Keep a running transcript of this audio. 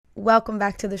Welcome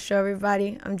back to the show,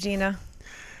 everybody. I'm Gina.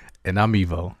 And I'm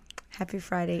Evo. Happy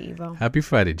Friday, Evo. Happy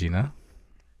Friday, Gina.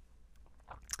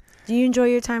 Do you enjoy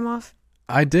your time off?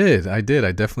 I did. I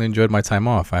definitely enjoyed my time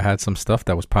off. I had some stuff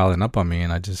that was piling up on me,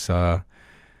 and I just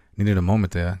needed a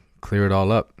moment to clear it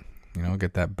all up.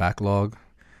 Get that backlog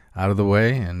out of the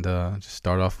way and just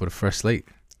start off with a fresh slate.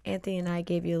 Anthony and I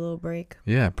gave you a little break.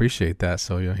 Yeah, appreciate that.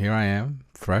 So here I am,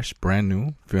 fresh, brand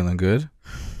new, feeling good,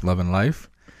 loving life,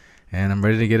 and I'm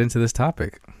ready to get into this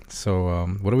topic. So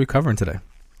what are we covering today?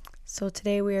 So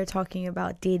today we are talking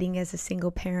about dating as a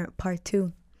single parent, part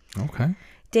 2. Okay.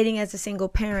 Dating as a single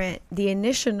parent, the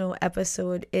initial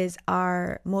episode is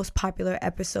our most popular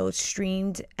episode,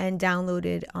 streamed and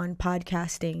downloaded on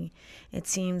podcasting. It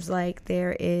seems like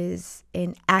there is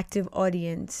an active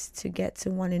audience to get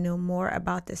to want to know more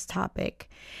about this topic.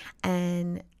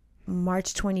 And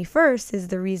March 21st is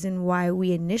the reason why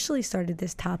we initially started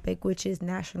this topic, which is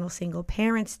National Single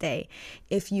Parents Day.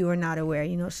 If you are not aware,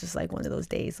 it's just like one of those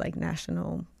days, like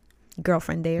National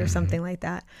Girlfriend Day or something like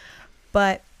that.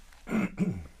 But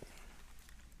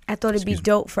I thought it'd be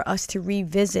dope for us to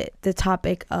revisit the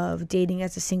topic of dating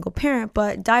as a single parent,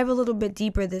 but dive a little bit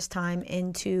deeper this time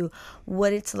into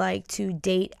what it's like to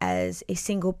date as a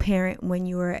single parent when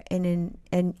you are in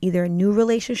an either a new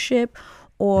relationship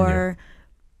or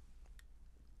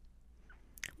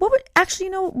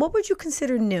what would you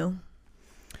consider new?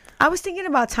 I was thinking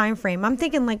about time frame. I'm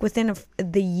thinking like within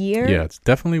the year. Yeah, it's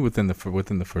definitely within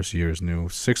the first year is new.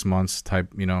 6 months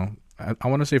type. I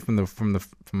want to say from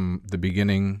the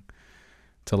beginning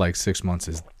to like 6 months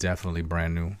is definitely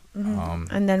brand new.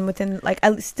 Mm-hmm. And then within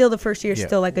still the first year is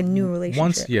still like a new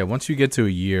relationship. Once you get to a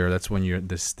year, that's when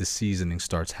the seasoning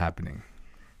starts happening.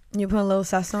 You put a little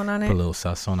sazon on it. Put a little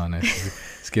sazon on it.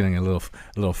 It's getting a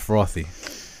little frothy.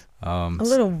 A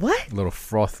little what? A little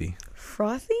frothy.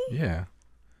 Frothy? Yeah.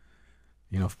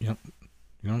 You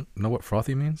don't know what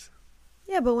frothy means?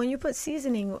 Yeah, but when you put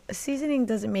seasoning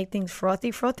doesn't make things frothy.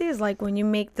 Frothy is like when you're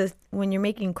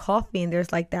making coffee and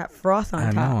there's like that froth on top.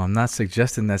 I know. I'm not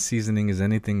suggesting that seasoning is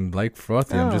anything like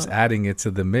frothy. I'm just adding it to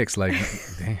the mix. Like,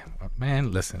 damn,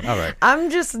 man, listen. All right.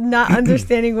 I'm just not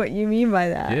understanding what you mean by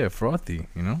that. Yeah, frothy,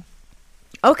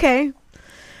 Okay.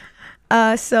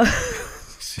 So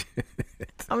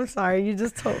I'm sorry. You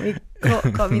just caught me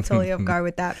totally off guard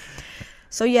with that.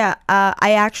 So yeah,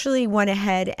 I actually went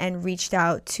ahead and reached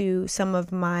out to some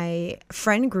of my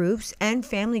friend groups and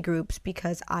family groups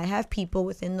because I have people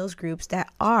within those groups that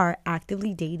are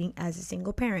actively dating as a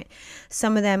single parent.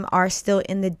 Some of them are still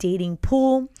in the dating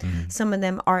pool. Mm-hmm. Some of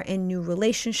them are in new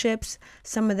relationships.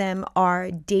 Some of them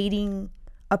are dating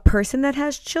a person that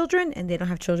has children and they don't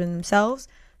have children themselves.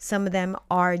 Some of them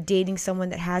are dating someone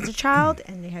that has a child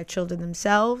and they have children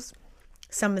themselves.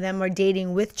 Some of them are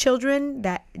dating with children,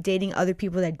 dating other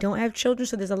people that don't have children.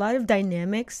 So there's a lot of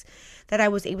dynamics that I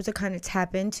was able to kind of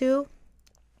tap into.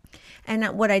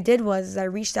 And what I did was I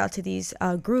reached out to these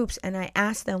groups and I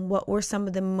asked them what were some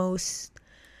of the most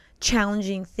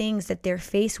challenging things that they're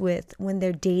faced with when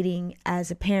they're dating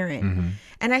as a parent. Mm-hmm.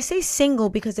 And I say single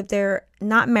because if they're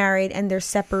not married and they're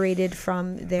separated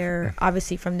from their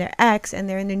ex and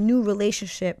they're in a new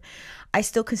relationship, I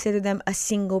still consider them a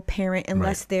single parent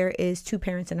unless there is two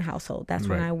parents in a household. That's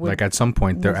when I would. Like at some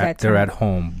point they're at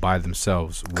home by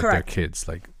themselves with Correct. Their kids.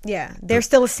 They're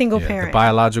still a single parent. The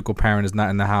biological parent is not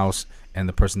in the house, and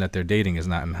the person that they're dating is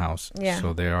not in the house. Yeah.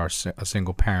 So they are a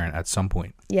single parent at some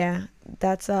point. Yeah,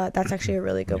 that's actually a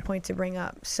really good point to bring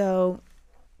up. So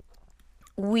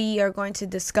we are going to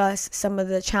discuss some of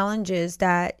the challenges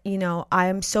that, I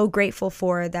am so grateful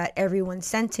for that everyone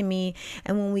sent to me.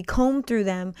 And when we combed through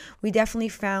them, we definitely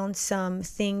found some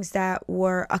things that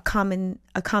were a common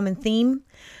theme.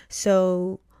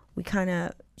 So we kind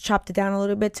of chopped it down a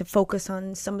little bit to focus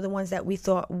on some of the ones that we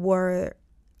thought were,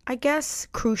 I guess,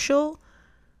 crucial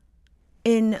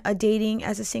in a dating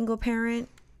as a single parent.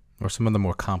 Or some of the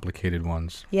more complicated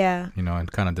ones. Yeah.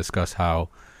 And kind of discuss how,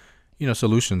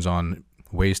 solutions on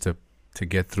ways to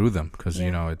get through them because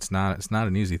it's not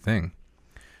an easy thing.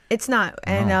 It's not,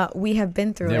 and we have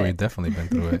been through it. Yeah, we've definitely been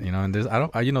through it. And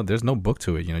there's no book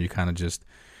to it. You kind of just.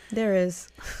 There is.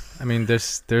 I mean,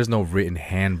 there's no written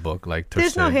handbook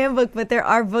there's no handbook, but there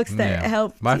are books that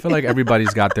help. But I feel like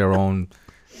everybody's got their own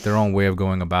way of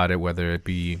going about it, whether it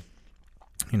be,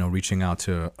 reaching out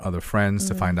to other friends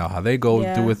to find out how they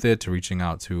go do with it, to reaching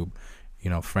out to,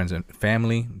 friends and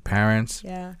family, parents,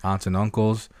 aunts and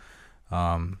uncles.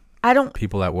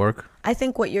 People at work. I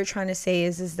think what you're trying to say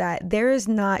is that there is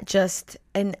not just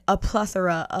a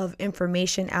plethora of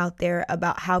information out there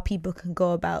about how people can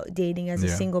go about dating as a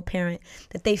single parent,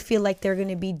 that they feel like they're going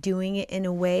to be doing it in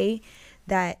a way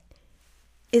that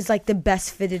is like the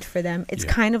best fitted for them. It's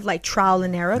kind of like trial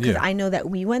and error, because I know that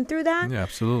we went through that. Yeah,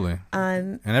 absolutely.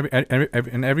 And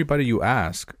everybody you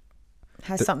ask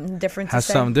has something different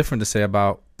to say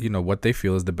about, you know, what they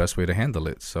feel is the best way to handle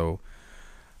it. So,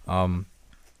 you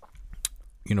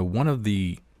know, one of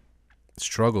the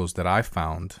struggles that I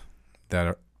found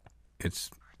that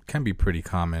can be pretty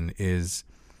common is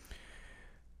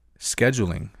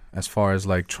scheduling, as far as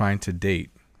like trying to date,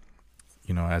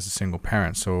 you know, as a single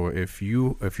parent. So if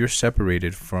you're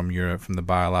separated from the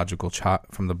biological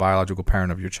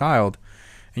parent of your child,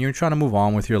 and you're trying to move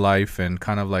on with your life and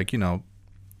kind of like, you know,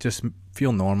 just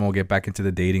feel normal, get back into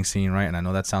the dating scene, right? And I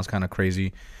know that sounds kind of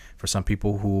crazy for some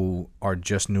people who are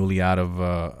just newly out of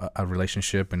a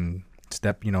relationship and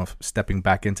stepping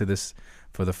back into this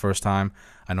for the first time.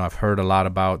 I know I've heard a lot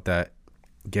about that,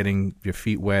 getting your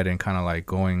feet wet and kind of like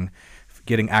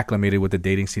getting acclimated with the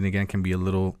dating scene again can be a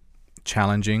little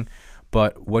challenging.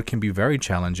 But what can be very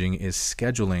challenging is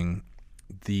scheduling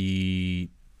the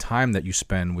time that you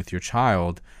spend with your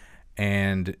child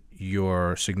and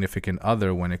your significant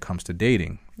other when it comes to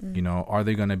dating. You know, are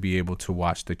they going to be able to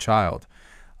watch the child?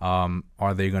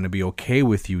 Are they going to be okay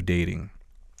with you dating?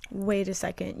 Wait a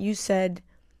second. You said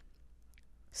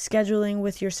scheduling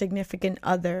with your significant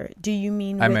other. Do you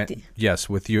mean yes,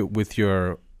 with the ex?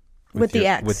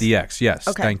 With the ex, yes.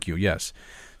 Okay. Thank you. Yes.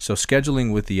 So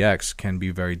scheduling with the ex can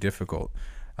be very difficult,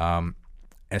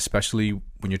 especially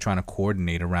when you're trying to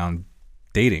coordinate around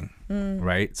dating,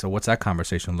 right? So what's that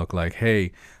conversation look like?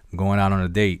 Hey, I'm going out on a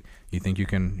date. You think you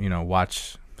can, you know,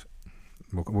 watch?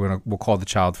 We'll call the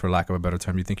child, for lack of a better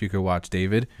term. You think you could watch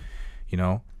David? You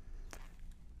know,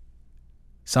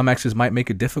 some exes might make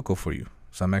it difficult for you.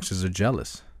 Some exes are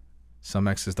jealous. Some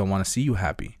exes don't want to see you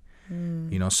happy.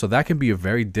 You know, so that can be a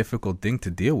very difficult thing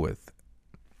to deal with.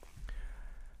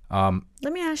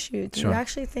 Let me ask you, do you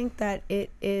actually think that it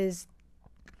is,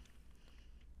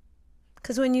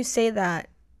 because when you say that,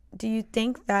 do you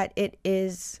think that it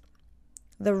is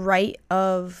the right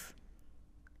of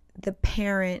the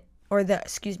parent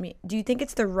do you think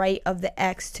it's the right of the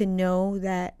ex to know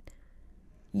that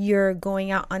you're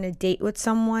going out on a date with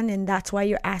someone and that's why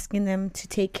you're asking them to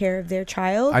take care of their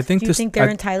child? Do you think they're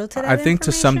entitled to that? I think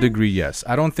to some degree, yes.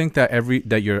 I don't think that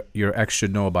your ex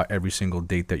should know about every single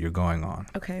date that you're going on.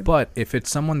 Okay. But if it's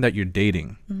someone that you're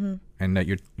dating and that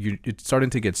it's starting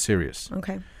to get serious.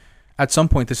 Okay. At some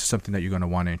point, this is something that you're going to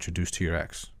want to introduce to your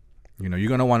ex. You know, you're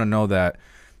going to want to know that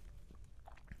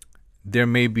there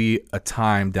may be a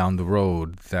time down the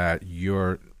road that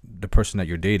the person that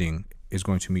you're dating is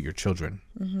going to meet your children.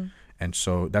 And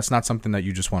so that's not something that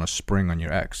you just want to spring on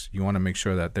your ex. You want to make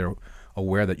sure that they're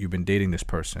aware that you've been dating this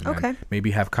person. Okay. And maybe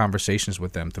have conversations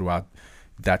with them throughout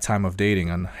that time of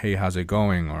dating on, hey, how's it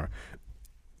going? Or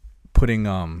putting,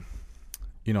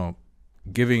 you know,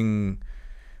 giving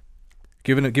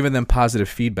them positive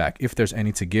feedback if there's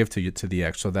any to give to the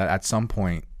ex, so that at some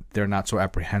point they're not so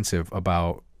apprehensive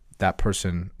about that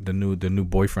person, the new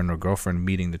boyfriend or girlfriend,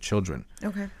 meeting the children.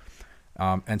 Okay.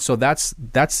 And so that's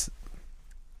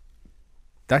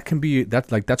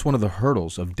one of the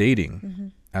hurdles of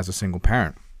dating as a single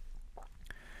parent.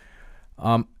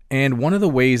 And one of the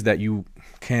ways that you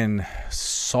can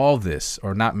solve this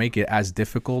or not make it as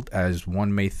difficult as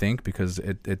one may think, because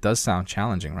it does sound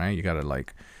challenging, right? You got to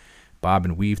like bob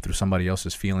and weave through somebody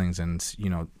else's feelings and,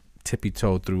 you know,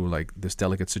 tippy-toe through like this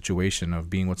delicate situation of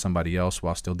being with somebody else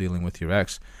while still dealing with your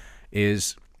ex,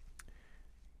 is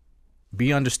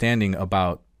be understanding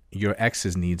about your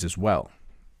ex's needs as well.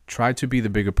 Try to be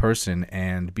the bigger person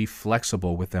and be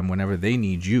flexible with them whenever they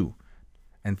need you,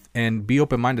 and be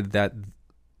open-minded that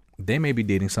they may be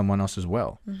dating someone else as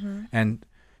well. And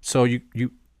so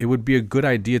it would be a good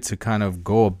idea to kind of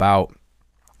go about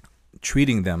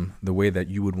treating them the way that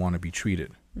you would want to be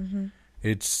treated.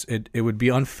 It would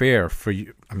be unfair for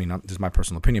you. I mean, this is my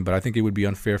personal opinion, but I think it would be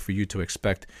unfair for you to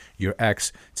expect your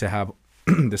ex to have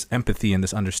this empathy and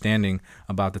this understanding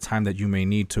about the time that you may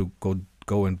need to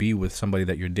go and be with somebody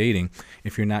that you're dating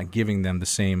if you're not giving them the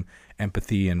same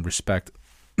empathy and respect,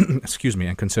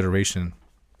 and consideration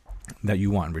that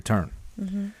you want in return.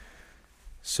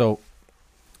 So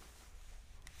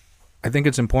I think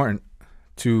it's important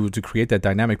to create that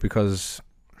dynamic, because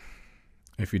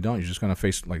if you don't, you're just gonna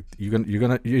face like you're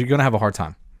gonna have a hard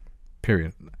time,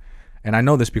 period. And I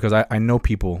know this because I know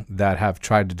people that have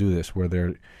tried to do this, where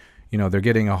they're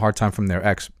getting a hard time from their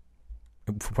ex,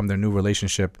 from their new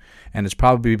relationship, and it's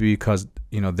probably because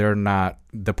they're not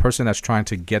the person that's trying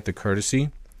to get the courtesy.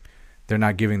 They're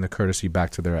not giving the courtesy back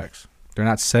to their ex. They're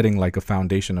not setting like a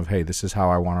foundation of, hey, this is how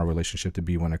I want our relationship to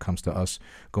be when it comes to us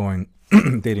going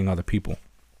dating other people.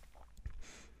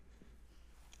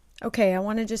 Okay, I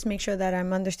want to just make sure that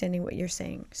I'm understanding what you're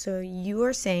saying. So you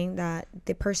are saying that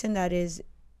the person that is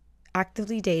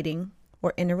actively dating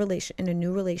or in a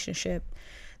new relationship,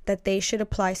 that they should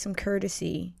apply some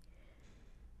courtesy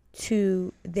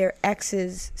to their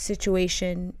ex's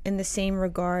situation in the same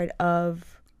regard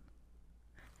of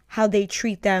how they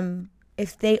treat them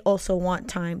if they also want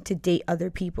time to date other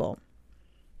people.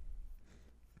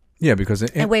 Yeah, because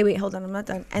and wait, hold on, I'm not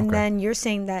done. And then you're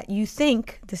saying that you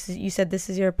think you said this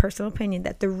is your personal opinion,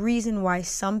 that the reason why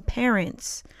some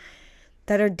parents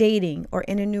that are dating or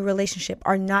in a new relationship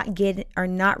are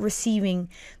not receiving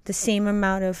the same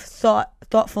amount of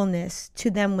thoughtfulness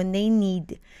to them when they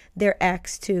need their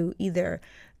ex to either,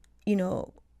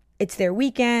 it's their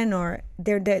weekend, or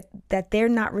that they're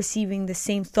not receiving the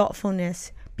same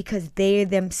thoughtfulness because they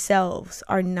themselves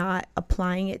are not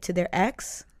applying it to their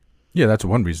ex. Yeah, that's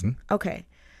one reason. Okay.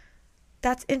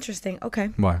 That's interesting. Okay.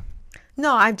 Why?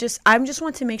 No, I just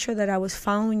want to make sure that I was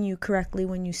following you correctly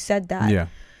when you said that. Yeah.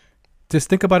 Just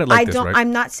think about it like this, right?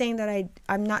 I'm not saying that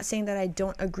I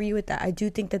don't agree with that. I do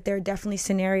think that there are definitely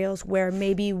scenarios where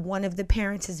maybe one of the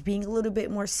parents is being a little bit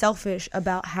more selfish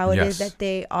about how it is that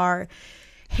they are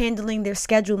handling their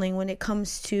scheduling when it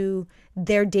comes to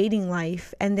their dating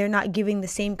life, and they're not giving the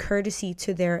same courtesy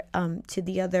to their to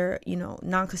the other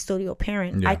non-custodial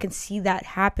parent. I can see that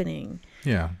happening.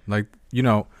 Yeah, like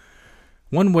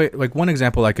one way, like one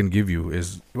example I can give you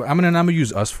is I'm gonna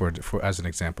use us for as an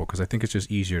example, because I think it's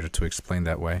just easier to explain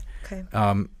that way. Okay.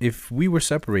 If we were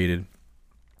separated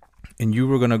and you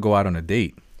were gonna go out on a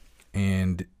date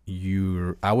and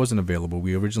I wasn't available,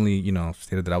 we originally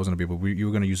stated that I wasn't available. You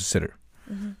were gonna use a sitter.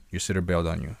 Mm-hmm. Your sitter bailed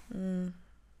on you. Mm.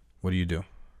 What do?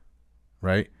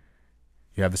 Right?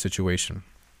 You have the situation.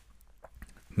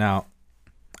 Now,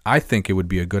 I think it would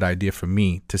be a good idea for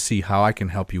me to see how I can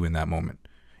help you in that moment.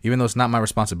 Even though it's not my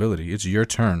responsibility, it's your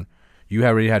turn. You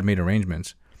already had made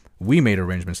arrangements. We made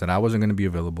arrangements that I wasn't going to be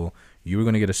available. You were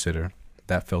going to get a sitter.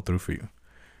 That fell through for you.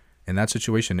 In that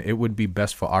situation, it would be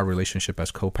best for our relationship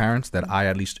as co-parents that I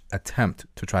at least attempt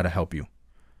to try to help you.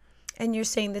 And you're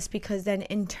saying this because then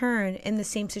in turn, in the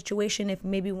same situation, if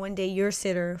maybe one day your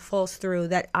sitter falls through,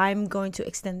 that I'm going to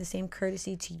extend the same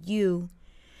courtesy to you.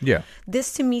 Yeah.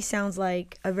 This to me sounds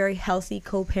like a very healthy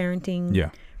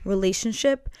co-parenting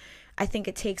relationship. I think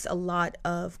it takes a lot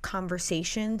of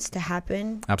conversations to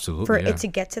happen. Absolutely, for it to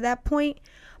get to that point.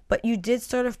 But you did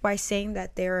start off by saying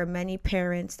that there are many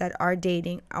parents that are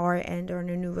dating or in a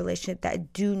new relationship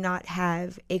that do not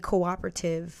have a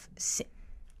cooperative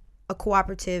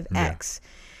ex.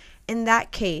 In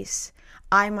that case,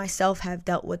 I myself have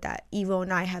dealt with that. Evo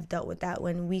and I have dealt with that.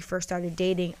 When we first started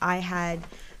dating,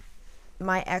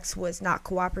 my ex was not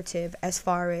cooperative as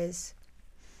far as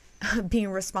being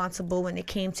responsible when it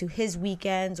came to his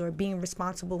weekends, or being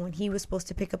responsible when he was supposed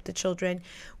to pick up the children.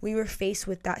 We were faced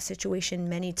with that situation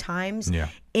many times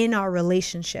in our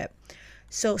relationship.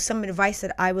 So some advice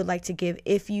that I would like to give,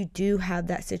 if you do have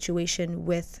that situation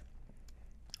with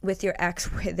your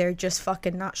ex where they're just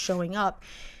fucking not showing up,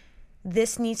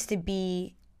 this needs to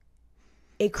be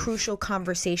a crucial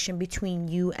conversation between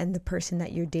you and the person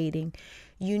that you're dating.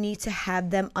 You need to have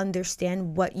them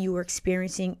understand what you are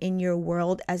experiencing in your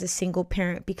world as a single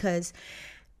parent, because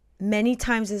many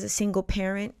times as a single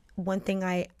parent, one thing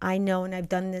I know, and I've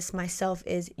done this myself,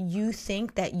 is you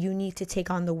think that you need to take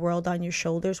on the world on your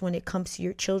shoulders when it comes to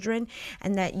your children,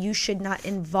 and that you should not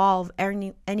involve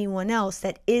anyone else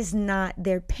that is not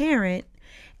their parent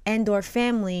and or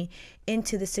family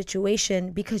into the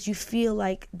situation, because you feel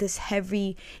like this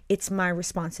heavy, it's my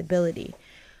responsibility.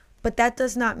 But that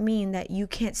does not mean that you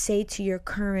can't say to your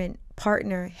current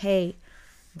partner, hey,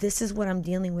 this is what I'm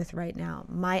dealing with right now.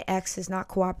 My ex is not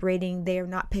cooperating. They are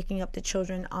not picking up the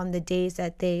children on the days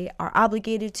that they are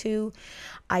obligated to.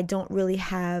 I don't really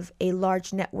have a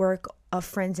large network of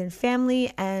friends and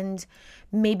family, and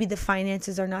maybe the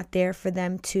finances are not there for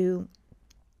them to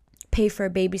pay for a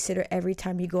babysitter every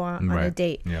time you go on a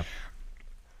date. Yeah.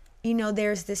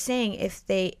 There's this saying, if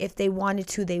they wanted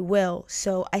to, they will.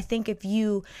 So I think if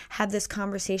you have this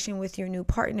conversation with your new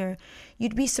partner,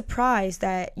 you'd be surprised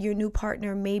that your new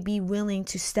partner may be willing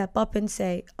to step up and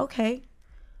say, okay,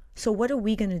 so what are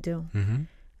we going to do? Mm-hmm.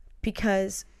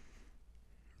 Because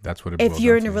that's what if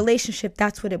you're in a relationship,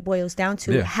 that's what it boils down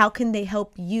to. Yeah. How can they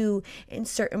help you in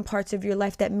certain parts of your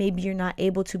life that maybe you're not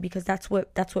able to, because that's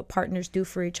what partners do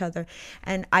for each other.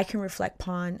 And I can reflect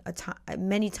upon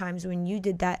many times when you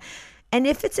did that. And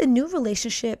if it's a new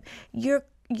relationship,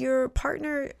 your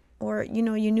partner or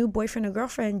your new boyfriend or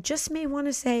girlfriend just may want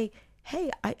to say,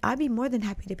 hey, I'd be more than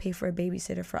happy to pay for a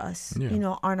babysitter for us,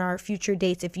 on our future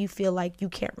dates if you feel like you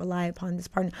can't rely upon this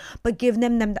partner. But give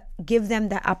them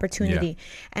that opportunity. Yeah.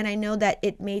 And I know that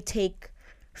it may take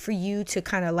for you to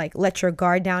kind of like let your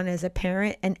guard down as a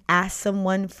parent and ask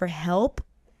someone for help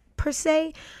per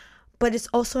se, but it's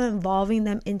also involving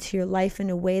them into your life in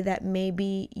a way that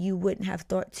maybe you wouldn't have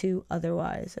thought to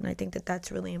otherwise. And I think that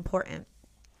that's really important,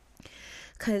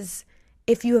 because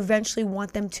if you eventually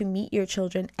want them to meet your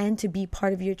children and to be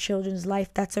part of your children's life,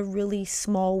 that's a really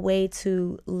small way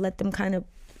to let them kind of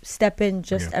step in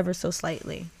just ever so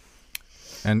slightly.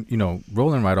 And,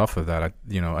 rolling right off of that,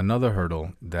 another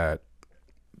hurdle that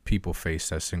people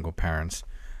face as single parents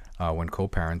when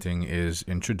co-parenting is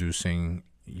introducing,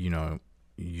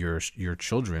 your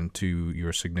children to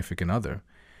your significant other,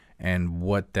 and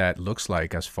what that looks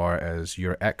like as far as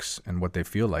your ex and what they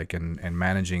feel like, and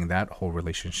managing that whole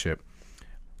relationship.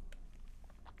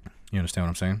 You understand what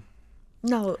I'm saying?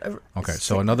 No. Okay.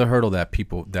 So another hurdle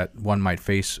that one might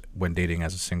face when dating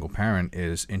as a single parent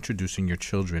is introducing your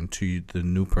children to the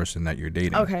new person that you're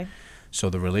dating. Okay.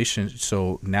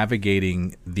 So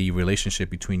navigating the relationship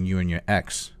between you and your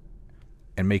ex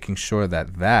and making sure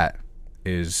that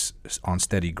is on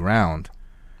steady ground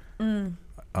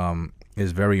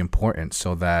is very important,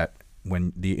 so that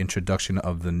when the introduction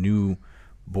of the new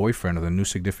boyfriend or the new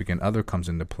significant other comes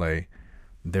into play,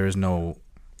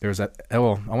 I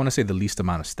want to say the least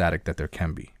amount of static that there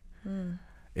can be.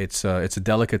 It's a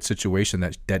delicate situation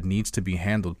that needs to be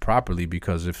handled properly,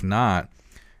 because if not,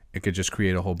 it could just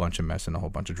create a whole bunch of mess and a whole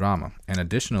bunch of drama. And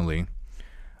additionally,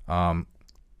 the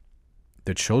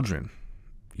children,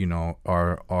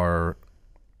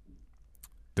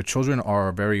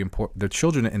 are very important. The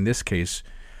children in this case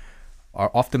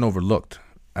are often overlooked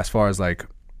as far as like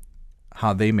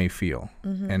how they may feel,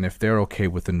 and if they're okay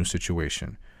with the new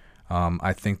situation.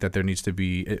 I think that there needs to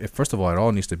be, first of all, it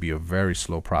all needs to be a very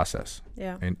slow process.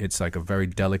 Yeah. And it's like a very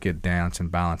delicate dance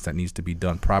and balance that needs to be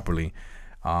done properly.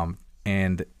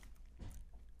 And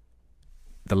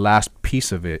the last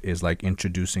piece of it is like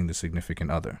introducing the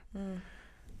significant other.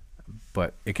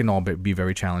 But it can all be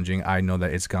very challenging. I know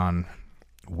that it's gone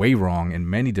way wrong in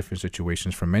many different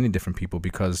situations for many different people,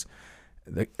 because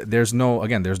there's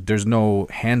no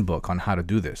handbook on how to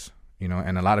do this,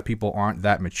 and a lot of people aren't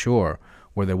that mature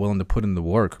where they're willing to put in the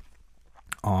work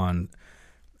on,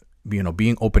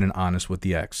 being open and honest with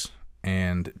the ex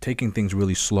and taking things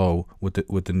really slow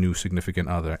with the new significant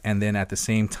other. And then at the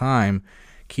same time,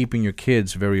 keeping your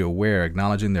kids very aware,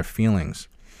 acknowledging their feelings,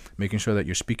 making sure that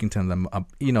you're speaking to them,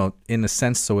 in a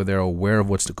sense so they're aware of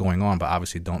what's going on, but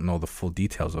obviously don't know the full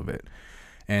details of it,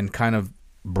 and kind of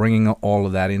bringing all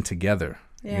of that in together.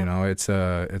 Yeah. It's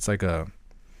like a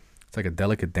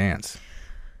delicate dance.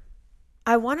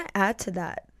 I want to add to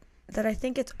that I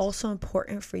think it's also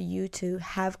important for you to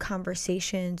have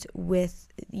conversations with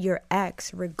your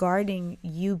ex regarding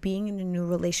you being in a new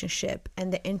relationship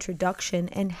and the introduction,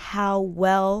 and how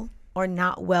well or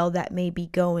not well that may be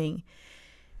going.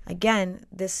 Again,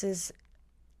 this is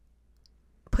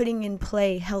putting in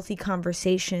play healthy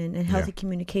conversation and healthy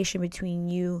communication between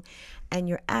you and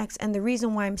your ex. And the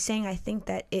reason why I'm saying I think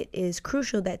that it is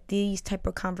crucial that these type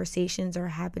of conversations are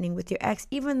happening with your ex,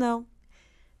 even though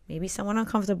maybe someone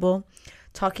uncomfortable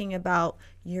talking about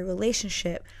your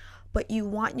relationship, but you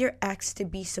want your ex to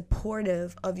be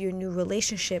supportive of your new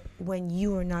relationship when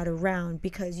you are not around,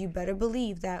 because you better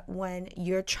believe that when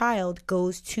your child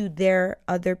goes to their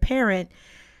other parent,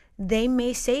 they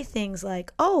may say things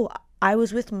like, oh, I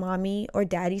was with mommy or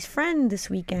daddy's friend this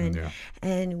weekend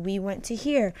and we went to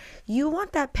here. You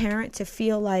want that parent to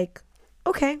feel like,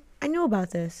 okay, I knew about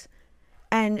this.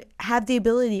 And have the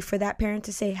ability for that parent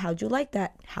to say, how'd you like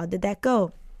that? How did that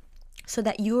go? So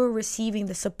that you are receiving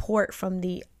the support from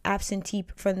the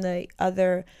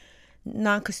other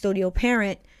non-custodial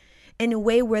parent in a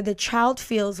way where the child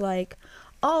feels like,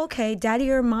 oh, okay, daddy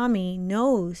or mommy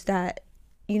knows that,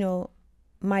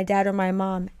 my dad or my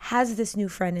mom has this new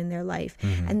friend in their life,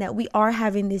 and that we are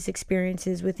having these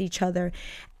experiences with each other,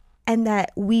 and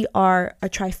that we are a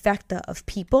trifecta of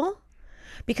people.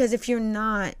 Because if you're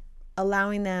not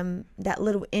allowing them that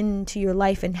little into your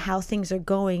life and how things are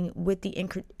going with the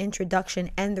introduction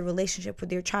and the relationship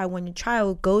with your child, when your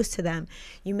child goes to them,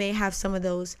 you may have some of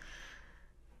those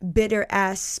bitter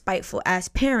ass, spiteful ass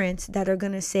parents that are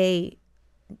going to say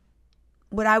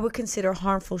what I would consider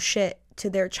harmful shit to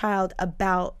their child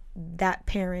about that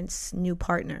parent's new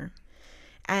partner.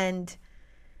 And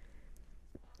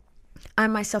I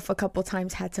myself a couple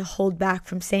times had to hold back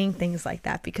from saying things like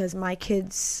that, because my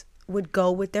kids would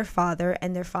go with their father,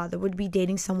 and their father would be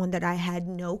dating someone that I had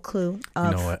no clue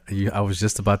of. You know what? I was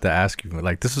just about to ask you.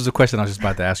 Like, this was a question I was just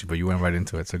about to ask you, but you went right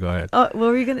into it. So go ahead. Oh, what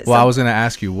were you gonna? Well, I was gonna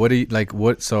ask you, what do you like?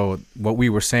 So what we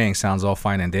were saying sounds all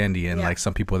fine and dandy, and like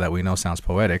some people that we know sounds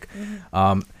poetic.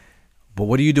 But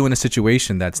what do you do in a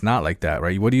situation that's not like that,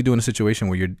 right? What do you do in a situation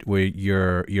where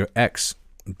your ex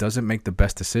doesn't make the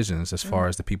best decisions as far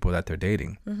as the people that they're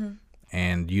dating?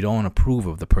 And you don't approve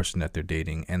of the person that they're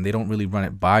dating, and they don't really run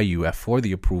it by you for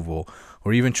the approval,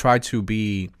 or even try to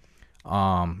be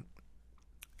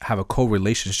have a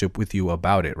co-relationship with you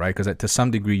about it, right? Because to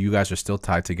some degree you guys are still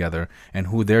tied together, and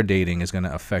who they're dating is going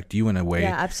to affect you in a way.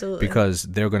 Yeah, absolutely. Because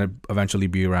they're going to eventually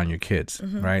be around your kids,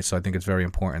 right? So I think it's very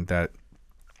important that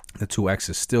the two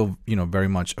exes still, very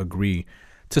much agree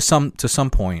to some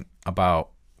point about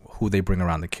who they bring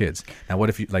around the kids. Now, what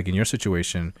if you, like in your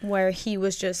situation where he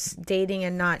was just dating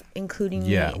and not including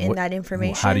me in that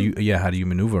information? How do you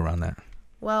maneuver around that?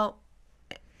 Well,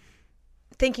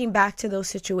 thinking back to those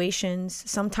situations,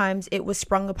 sometimes it was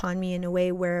sprung upon me in a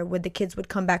way where the kids would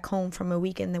come back home from a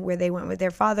weekend where they went with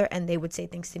their father, and they would say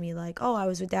things to me like, oh, I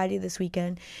was with daddy this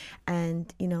weekend,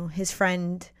 and his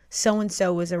friend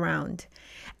so-and-so was around,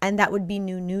 and that would be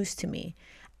new news to me.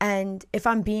 And if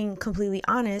I'm being completely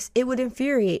honest, it would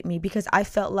infuriate me, because I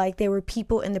felt like there were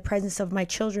people in the presence of my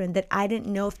children that I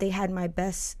didn't know if they had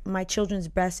my children's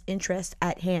best interest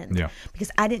at hand. Yeah.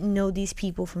 Because I didn't know these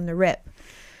people from the rip.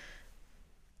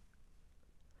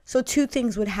 So two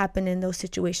things would happen in those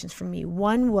situations for me.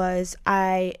 One was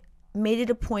I made it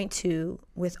a point to,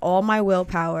 with all my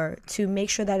willpower, to make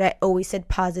sure that I always said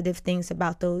positive things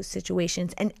about those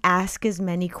situations and ask as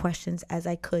many questions as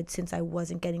I could, since I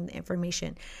wasn't getting the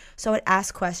information. So I'd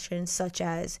ask questions such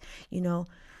as, how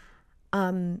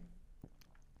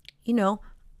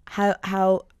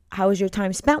was your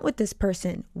time spent with this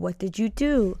person? What did you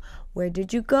do? Where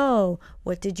did you go?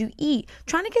 What did you eat?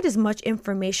 Trying to get as much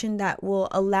information that will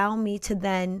allow me to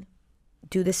then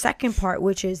do the second part,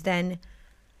 which is then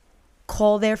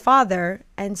call their father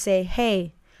and say,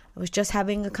 hey, I was just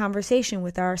having a conversation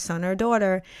with our son or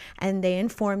daughter, and they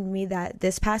informed me that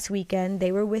this past weekend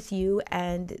they were with you,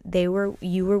 and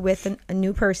you were with a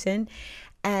new person,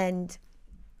 and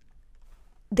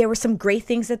there were some great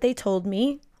things that they told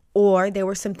me, or there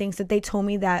were some things that they told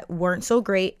me that weren't so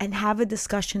great, and have a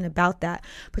discussion about that.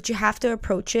 But you have to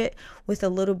approach it with a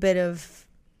little bit of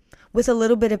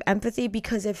empathy,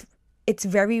 because if it's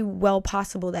very well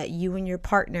possible that you and your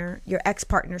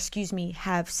ex-partner,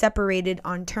 have separated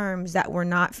on terms that were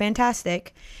not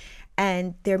fantastic,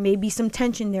 and there may be some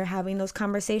tension there having those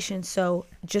conversations. So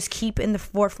just keep in the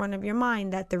forefront of your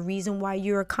mind that the reason why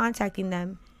you're contacting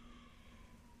them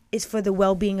is for the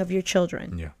well-being of your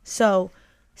children. Yeah. So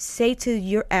say to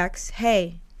your ex,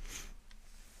 hey,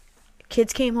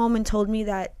 kids came home and told me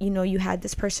that, you had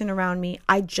this person around me.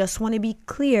 I just want to be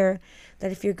clear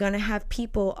that if you're going to have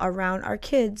people around our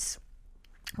kids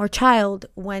or child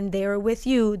when they are with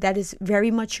you, that is very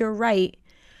much your right.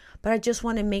 But I just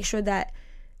want to make sure that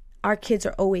our kids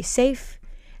are always safe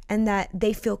and that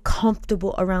they feel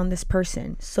comfortable around this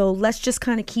person. So let's just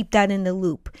kind of keep that in the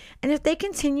loop. And if they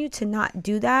continue to not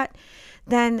do that,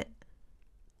 then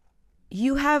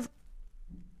you have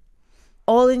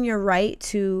all in your right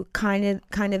to kind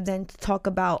of then talk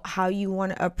about how you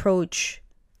want to approach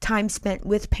time spent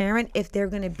with parent if they're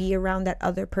going to be around that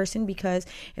other person, because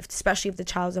especially if the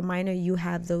child's a minor, you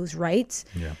have those rights.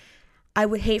 Yeah. I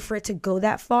would hate for it to go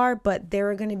that far, but there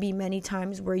are going to be many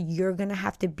times where you're going to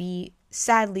have to be,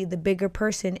 sadly, the bigger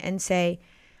person and say,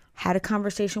 had a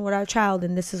conversation with our child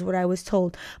and this is what I was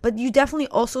told. But you definitely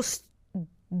also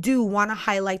do want to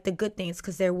highlight the good things,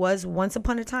 because there was once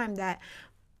upon a time that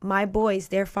my boys,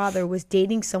 their father, was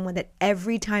dating someone that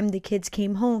every time the kids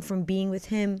came home from being with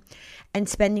him and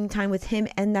spending time with him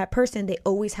and that person, they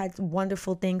always had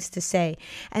wonderful things to say.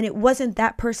 And it wasn't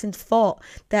that person's fault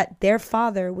that their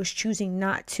father was choosing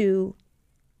not to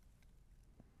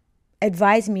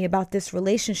advise me about this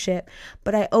relationship.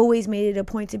 But I always made it a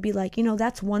point to be like,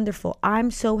 that's wonderful. I'm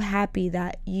so happy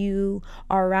that you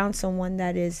are around someone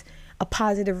that is a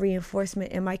positive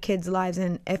reinforcement in my kids' lives.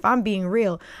 And if I'm being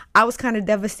real, I was kind of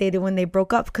devastated when they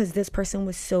broke up, because this person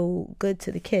was so good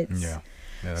to the kids. Yeah,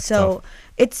 that's so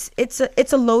tough.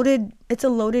 it's a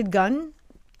loaded gun,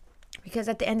 because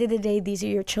at the end of the day, these are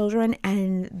your children,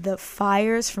 and the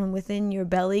fires from within your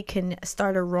belly can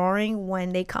start a roaring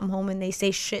when they come home and they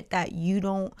say shit that you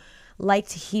don't like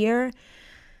to hear.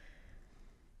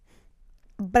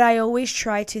 But I always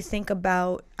try to think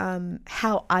about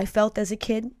how I felt as a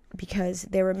kid, because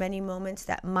there were many moments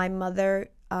that my mother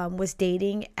was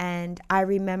dating, and I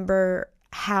remember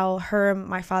how her and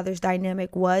my father's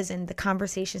dynamic was, and the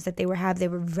conversations that they were having, they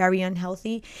were very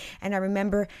unhealthy. And I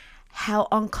remember how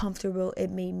uncomfortable it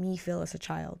made me feel as a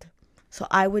child. So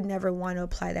I would never want to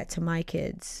apply that to my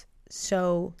kids.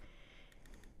 So,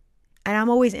 and I'm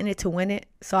always in it to win it.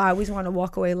 So I always want to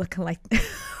walk away looking like,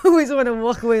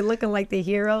 the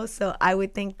hero. So I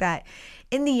would think that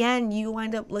in the end, you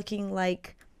wind up looking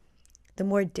like the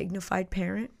more dignified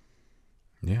parent.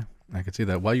 Yeah, I could see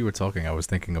that. While you were talking, I was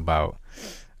thinking about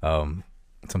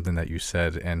something that you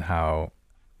said, and how,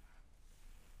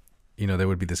 there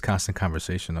would be this constant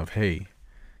conversation of, hey,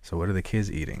 so what are the kids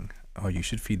eating? Oh, you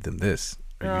should feed them this,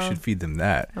 or you should feed them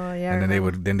that. Oh yeah. And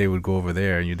then they would go over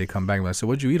there, and they come back and be like, so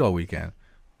what'd you eat all weekend?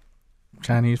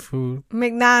 Chinese food,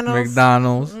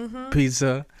 McDonald's,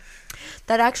 pizza.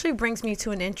 That actually brings me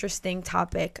to an interesting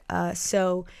topic.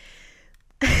 So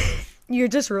you're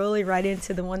just rolling right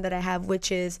into the one that I have,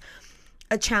 which is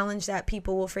a challenge that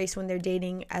people will face when they're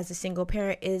dating as a single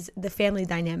parent, is the family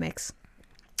dynamics.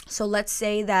 So let's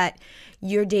say that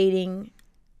you're dating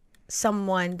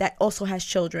someone that also has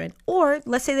children, or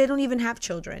let's say they don't even have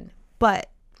children, but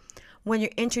when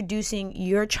you're introducing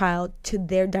your child to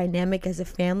their dynamic as a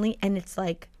family, and it's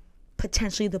like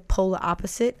potentially the polar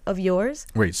opposite of yours.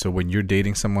 Wait, so when you're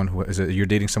dating someone you're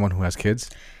dating someone who has kids?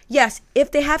 Yes,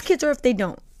 if they have kids or if they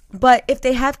don't. But if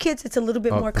they have kids, it's a little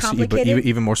bit more complicated. But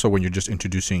even more so when you're just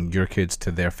introducing your kids to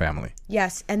their family.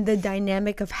 Yes, and the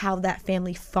dynamic of how that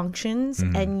family functions,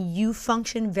 and you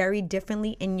function very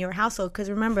differently in your household. Because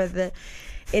remember,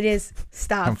 it is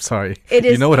stop. I'm sorry. It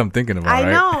is. You know what I'm thinking about,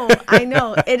 right? I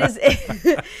know. It is.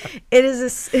 It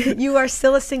is. You are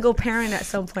still a single parent at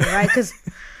some point, right? Because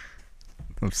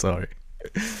I'm sorry.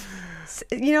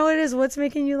 You know what it is? What's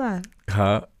making you laugh?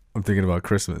 I'm thinking about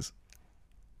Christmas.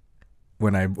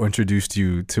 When I introduced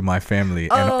you to my family,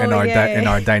 and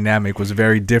our dynamic was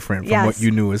very different from what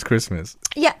you knew as Christmas.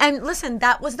 Yeah, and listen,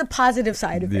 that was the positive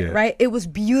side of it, right? It was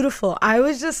beautiful. I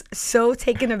was just so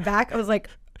taken aback. I was like,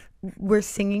 we're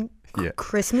singing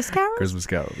Christmas carols? Christmas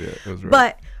carols, yeah. It was right.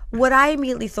 But what I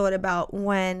immediately thought about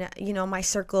when, my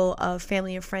circle of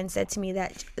family and friends said to me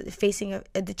that facing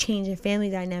the change in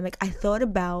family dynamic, I thought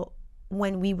about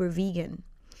when we were vegan.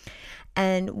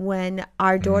 And when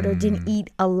our daughter didn't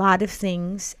eat a lot of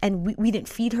things, and we didn't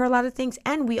feed her a lot of things,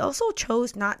 and we also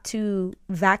chose not to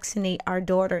vaccinate our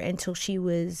daughter until she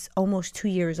was almost 2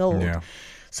 years old. Yeah.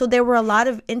 So there were a lot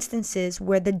of instances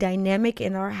where the dynamic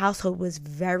in our household was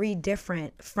very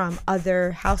different from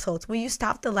other households. Will you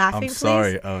stop the laughing, please? I'm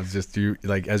sorry. I was just,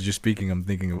 as you're speaking, I'm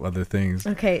thinking of other things.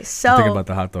 Okay, so... I'm thinking about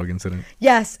the hot dog incident.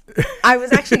 Yes, I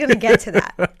was actually going to get to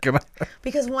that.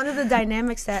 Because one of the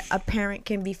dynamics that a parent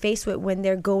can be faced with when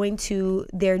they're going to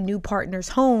their new partner's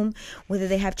home, whether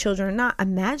they have children or not,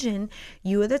 imagine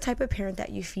you are the type of parent that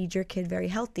you feed your kid very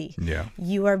healthy. Yeah.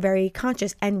 You are very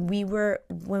conscious. And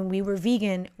when we were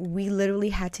vegan, we literally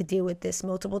had to deal with this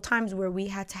multiple times, where we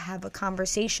had to have a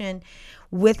conversation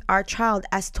with our child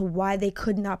as to why they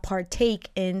could not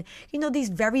partake in, these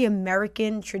very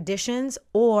American traditions,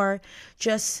 or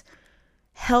just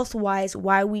health-wise,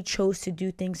 why we chose to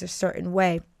do things a certain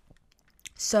way.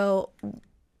 So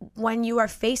when you are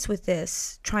faced with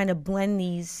this, trying to blend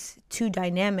these two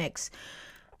dynamics,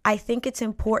 I think it's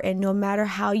important, no matter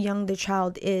how young the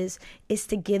child is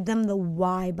to give them the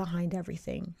why behind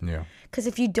everything. Yeah. Because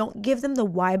if you don't give them the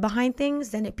why behind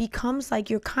things, then it becomes like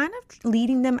you're kind of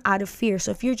leading them out of fear. So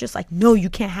if you're just like, no, you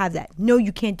can't have that. No,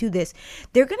 you can't do this.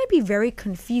 They're going to be very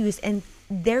confused, and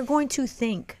they're going to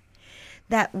think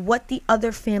that what the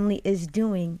other family is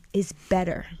doing is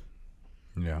better.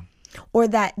 Yeah. Or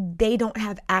that they don't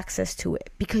have access to it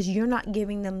because you're not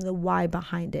giving them the why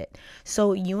behind it.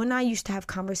 So you and I used to have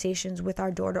conversations with our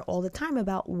daughter all the time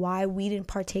about why we didn't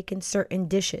partake in certain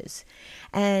dishes.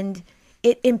 And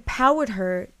it empowered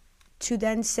her to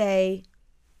then say,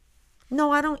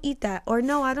 no, I don't eat that, or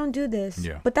no, I don't do this.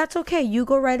 Yeah. But that's okay. You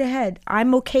go right ahead.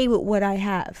 I'm okay with what I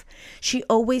have. She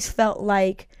always felt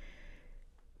like,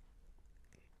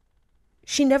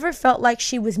 she never felt like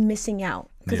she was missing out.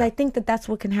 Because I think that that's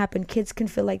what can happen. Kids can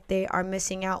feel like they are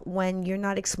missing out when you're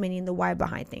not explaining the why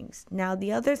behind things. Now,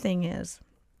 the other thing is,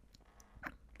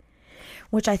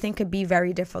 which I think could be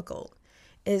very difficult,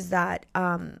 is that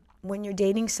when you're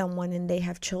dating someone and they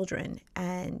have children,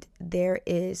 and there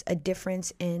is a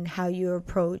difference in how you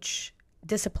approach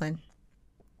discipline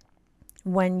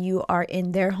when you are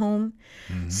in their home.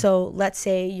 Mm-hmm. So let's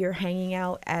say you're hanging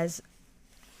out as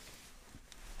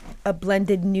a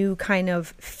blended new kind of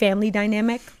family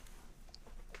dynamic,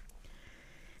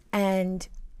 and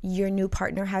your new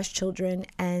partner has children,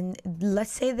 and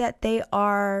let's say that they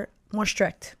are more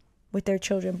strict with their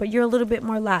children, but you're a little bit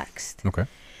more laxed. Okay.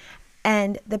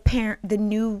 and the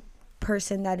new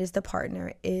person that is the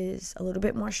partner is a little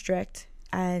bit more strict,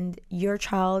 and your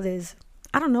child is,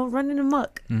 I don't know, running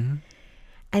amok. Mm-hmm.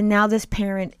 And now this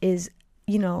parent is,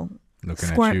 looking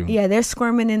at you. Yeah, they're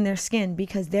squirming in their skin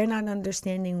because they're not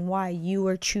understanding why you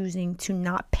are choosing to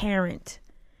not parent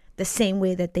the same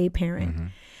way that they parent. Mm-hmm.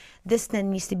 This then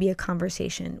needs to be a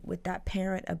conversation with that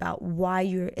parent about why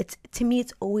to me,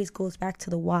 it always goes back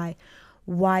to the why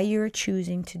you're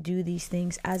choosing to do these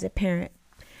things as a parent.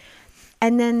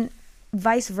 And then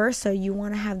vice versa, you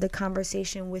want to have the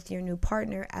conversation with your new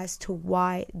partner as to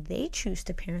why they choose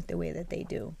to parent the way that they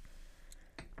do.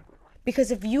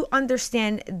 Because if you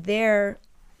understand their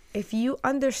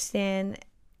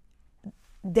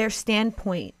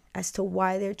standpoint as to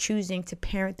why they're choosing to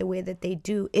parent the way that they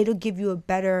do, it'll give you a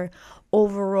better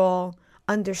overall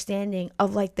understanding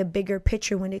of like the bigger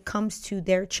picture when it comes to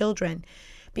their children.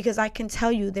 Because I can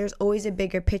tell you there's always a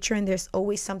bigger picture, and there's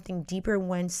always something deeper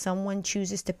when someone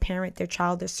chooses to parent their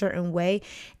child a certain way.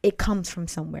 It comes from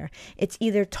somewhere. It's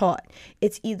either taught,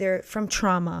 it's either from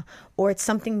trauma, or it's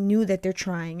something new that they're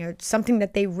trying, or something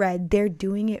that they read. They're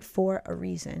doing it for a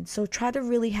reason. So try to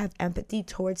really have empathy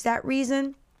towards that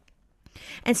reason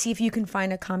and see if you can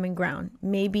find a common ground.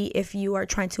 Maybe if you are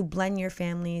trying to blend your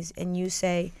families and you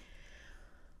say,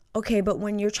 okay, but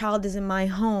when your child is in my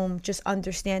home, just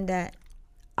understand that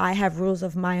I have rules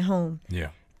of my home.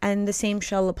 Yeah. And the same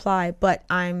shall apply, but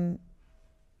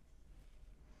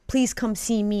please come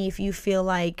see me if you feel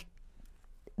like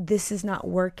this is not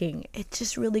working. It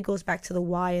just really goes back to the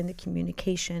why and the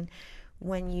communication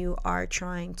when you're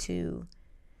trying to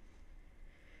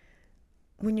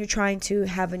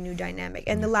have a new dynamic.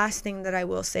 And the last thing that I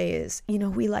will say is,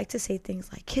 we like to say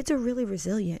things like kids are really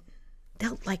resilient.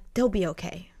 They'll be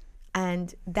okay.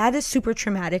 And that is super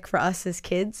traumatic for us as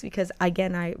kids, because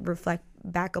again, I reflect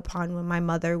back upon when my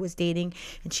mother was dating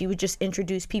and she would just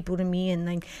introduce people to me, and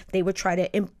like they would try to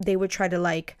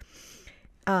like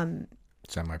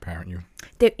semi-parent you.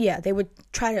 They would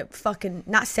try to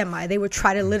they would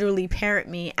try to literally parent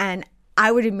me, and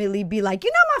I would immediately be like,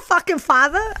 my fucking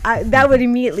father. That would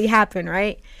immediately happen,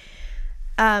 right?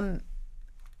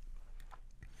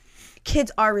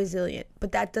 Kids are resilient,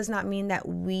 but that does not mean that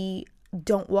we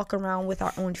don't walk around with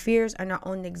our own fears and our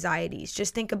own anxieties.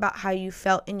 Just think about how you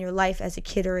felt in your life as a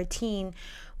kid or a teen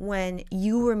when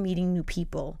you were meeting new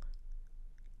people.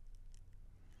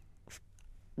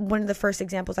 One of the first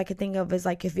examples I could think of is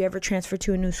like if you ever transferred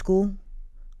to a new school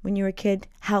when you were a kid,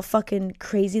 how fucking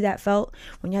crazy that felt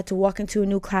when you had to walk into a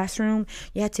new classroom,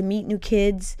 you had to meet new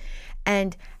kids,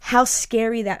 and how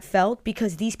scary that felt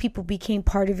because these people became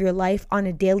part of your life on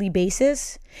a daily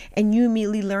basis, and you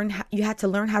immediately you had to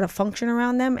learn how to function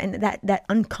around them, and that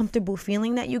uncomfortable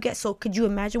feeling that you get. So could you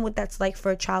imagine what that's like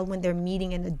for a child when they're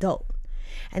meeting an adult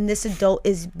and this adult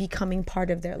is becoming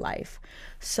part of their life?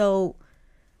 So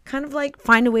kind of like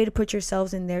find a way to put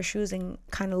yourselves in their shoes and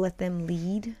kind of let them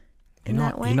lead in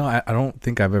that way. I don't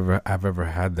think I've ever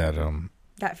had that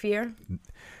that fear.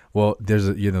 Well, there's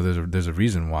a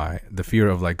reason why. The fear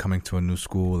of like coming to a new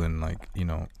school and like,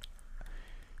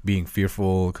 being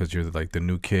fearful because you're like the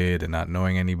new kid and not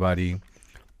knowing anybody.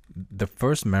 The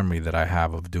first memory that I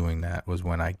have of doing that was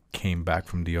when I came back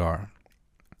from DR.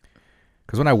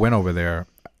 Because when I went over there,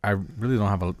 I really don't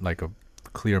have a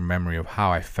clear memory of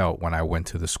how I felt when I went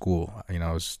to the school. It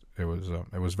was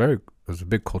a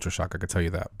big culture shock, I could tell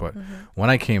you that. But when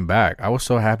I came back, I was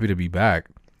so happy to be back.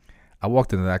 I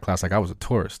walked into that class like I was a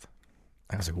tourist.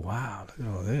 I was like, wow, look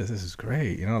at all this. This is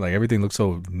great. Like everything looked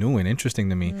so new and interesting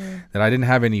to me that I didn't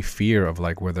have any fear of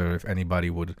like if anybody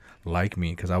would like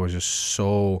me, because I was just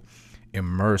so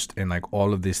immersed in like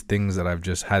all of these things that I've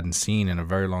just hadn't seen in a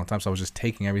very long time. So I was just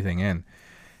taking everything in.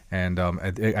 And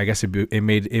I guess it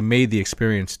made the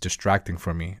experience distracting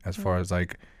for me as far as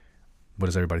like, what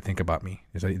does everybody think about me?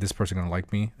 Is this person going to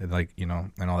like me? Like,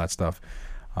 and all that stuff.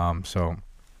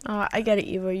 I get it,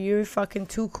 Eva. You're fucking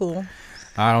too cool.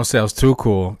 I don't say I was too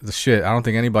cool. The shit. I don't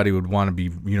think anybody would want to be,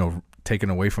 taken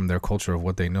away from their culture of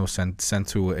what they know, sent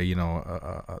to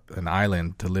an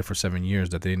island to live for 7 years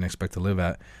that they didn't expect to live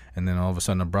at, and then all of a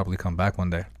sudden abruptly come back one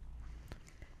day.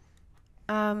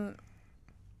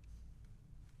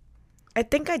 I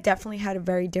think I definitely had a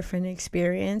very different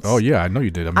experience. Oh yeah, I know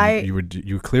you did. I mean,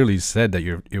 you clearly said that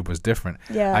it was different.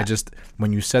 Yeah.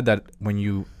 When you said that,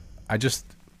 I just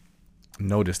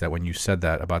noticed that when you said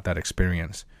that about that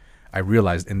experience, I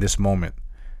realized in this moment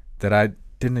that I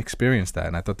didn't experience that,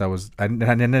 and I thought that was I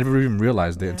never even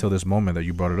realized it until this moment that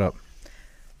you brought it up.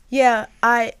 Yeah,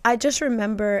 I just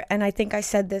remember, and I think I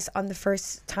said this on the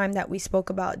first time that we spoke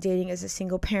about dating as a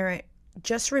single parent.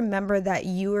 Just remember that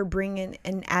you are bringing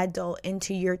an adult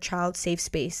into your child's safe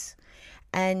space.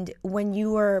 And when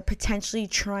you are potentially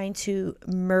trying to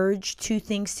merge two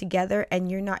things together and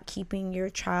you're not keeping your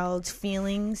child's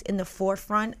feelings in the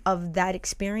forefront of that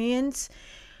experience,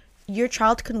 your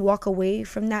child can walk away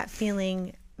from that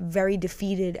feeling very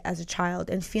defeated as a child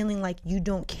and feeling like you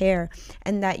don't care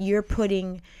and that you're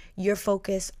putting your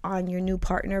focus on your new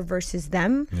partner versus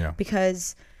them. Yeah.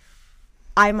 Because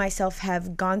I myself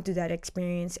have gone through that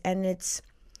experience, and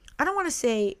I don't want to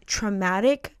say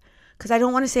traumatic, because I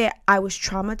don't want to say I was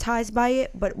traumatized by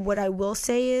it, but what I will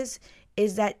say is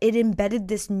that it embedded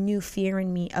this new fear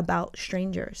in me about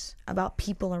strangers, about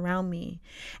people around me.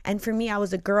 And for me, I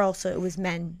was a girl, so it was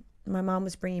men. My mom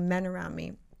was bringing men around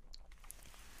me.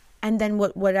 And then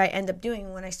what I ended up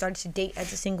doing when I started to date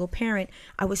as a single parent,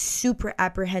 I was super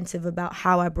apprehensive about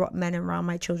how I brought men around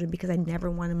my children because I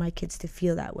never wanted my kids to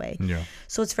feel that way. Yeah.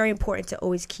 So it's very important to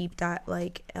always keep that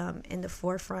in the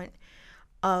forefront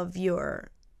of your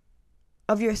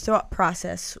thought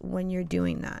process when you're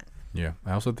doing that. Yeah.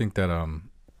 I also think that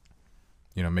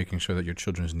making sure that your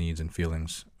children's needs and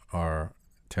feelings are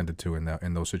tended to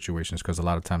in those situations, because a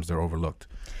lot of times they're overlooked.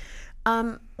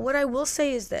 What I will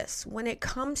say is this: when it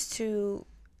comes to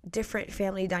different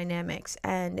family dynamics,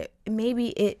 and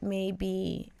maybe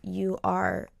you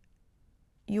are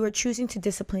choosing to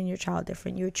discipline your child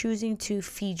different, you're choosing to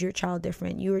feed your child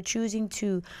different, you are choosing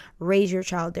to raise your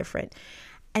child different.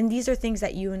 And these are things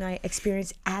that you and I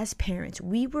experienced as parents.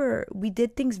 We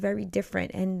did things very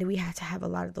different, and we had to have a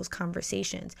lot of those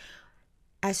conversations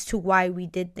as to why we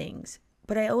did things.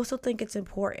 But I also think it's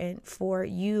important for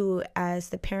you, as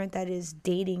the parent that is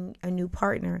dating a new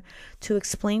partner, to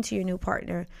explain to your new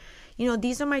partner,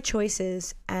 these are my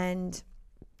choices, and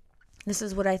this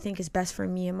is what I think is best for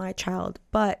me and my child.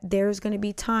 But there's going to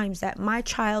be times that my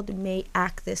child may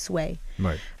act this way.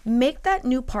 Right. Make that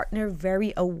new partner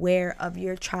very aware of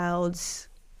your child's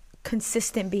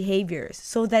consistent behaviors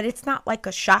so that it's not like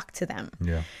a shock to them.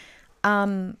 Yeah.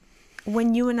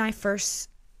 When you and I first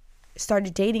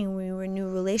started dating, when we were in a new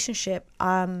relationship,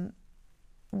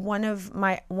 one of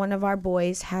our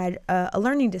boys had a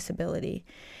learning disability,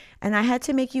 and I had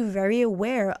to make you very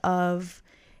aware of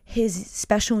his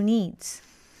special needs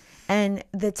and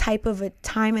the type of a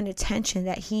time and attention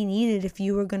that he needed if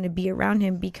you were going to be around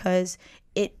him, because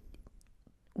it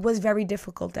was very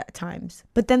difficult at times.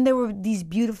 But then there were these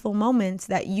beautiful moments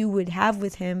that you would have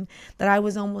with him that I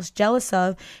was almost jealous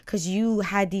of, because you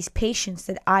had these patience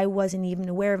that I wasn't even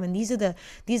aware of. And these are the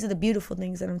beautiful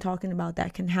things that I'm talking about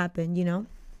that can happen,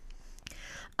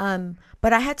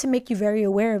 But I had to make you very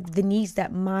aware of the needs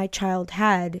that my child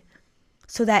had,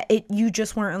 so that you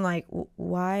just weren't like,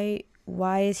 why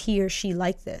is he or she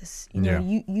like this?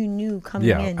 You knew coming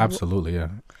in. Yeah, absolutely. Yeah.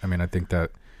 I mean, I think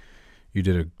that you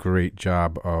did a great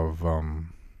job of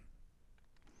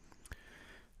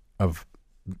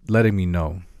letting me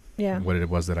know what it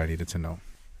was that I needed to know.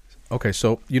 Okay,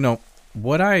 so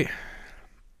what I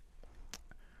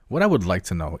would like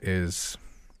to know is,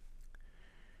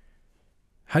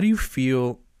 how do you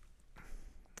feel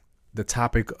the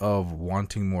topic of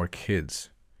wanting more kids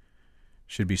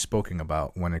should be spoken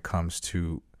about when it comes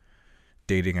to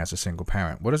dating as a single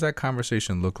parent? What does that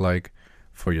conversation look like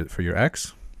for your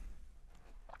ex?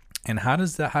 And how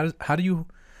does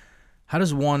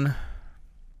one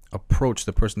approach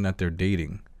the person that they're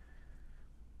dating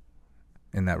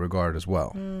in that regard as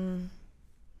well?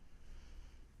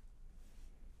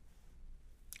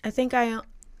 I think I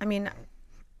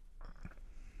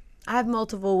have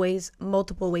multiple ways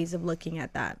of looking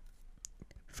at that.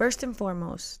 First and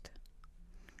foremost,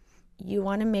 you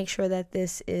want to make sure that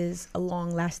this is a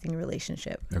long-lasting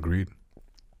relationship. Agreed.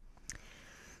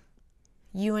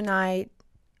 You and I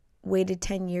waited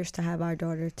 10 years to have our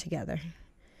daughter together.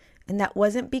 And that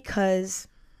wasn't because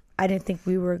I didn't think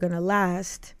we were going to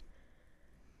last,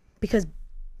 because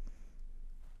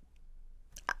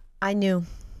I knew.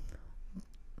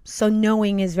 So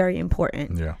knowing is very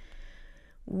important. Yeah.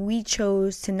 We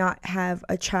chose to not have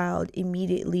a child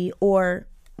immediately or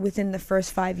within the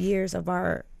first 5 years of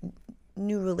our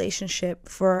new relationship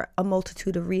for a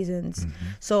multitude of reasons. Mm-hmm.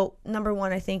 So number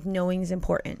one, I think knowing is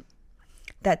important,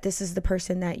 that this is the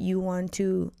person that you want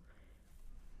to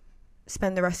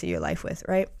spend the rest of your life with,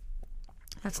 right?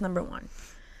 That's number one.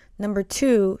 Number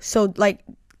two, so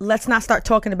let's not start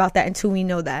talking about that until we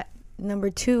know that. Number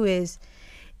two is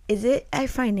it a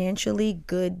financially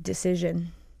good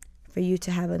decision for you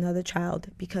to have another child?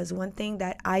 Because one thing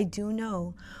that I do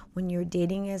know, when you're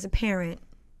dating as a parent,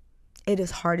 it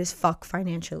is hard as fuck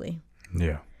financially.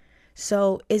 Yeah.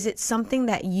 So is it something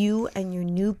that you and your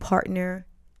new partner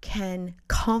can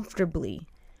comfortably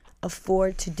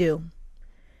afford to do?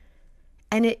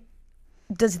 And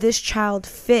does this child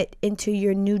fit into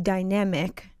your new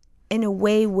dynamic in a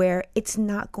way where it's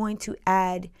not going to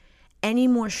add any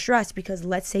more stress? Because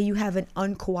let's say you have an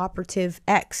uncooperative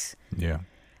ex. Yeah.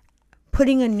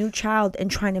 Putting a new child and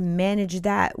trying to manage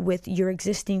that with your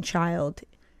existing child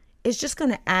is just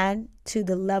going to add to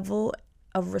the level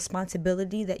of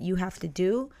responsibility that you have to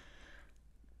do.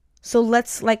 So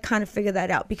let's like kind of figure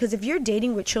that out, because if you're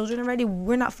dating with children already,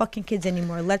 we're not fucking kids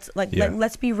anymore. Let's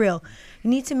be real. You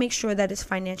need to make sure that it's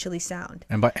financially sound.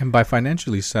 And by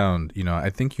financially sound, you know, I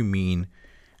think you mean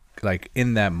like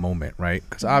in that moment, right?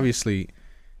 Because obviously,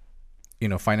 you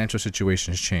know, financial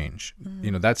situations change.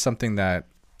 You know, that's something that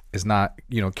is not,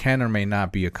 you know, can or may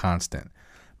not be a constant.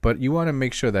 But you want to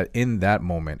make sure that in that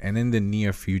moment and in the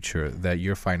near future that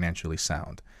you're financially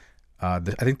sound. I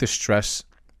think the stress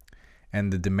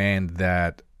and the demand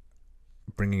that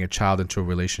bringing a child into a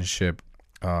relationship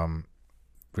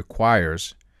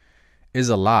requires is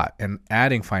a lot, and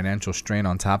adding financial strain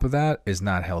on top of that is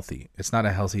not healthy. It's not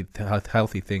a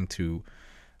healthy thing to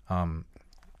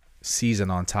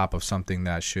season on top of something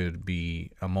that should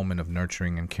be a moment of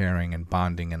nurturing and caring and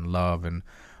bonding and love and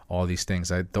all these things.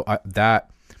 That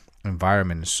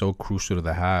environment is so crucial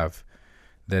to have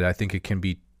that I think it can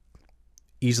be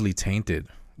easily tainted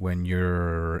when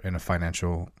you're in a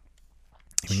financial,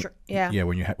 when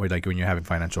you're having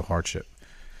financial hardship.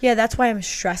 Yeah, that's why I'm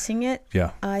stressing it.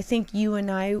 Yeah, I think you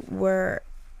and I were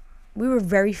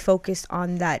very focused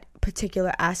on that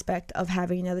particular aspect of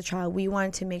having another child. We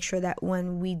wanted to make sure that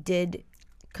when we did,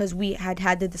 because we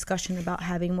had the discussion about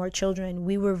having more children,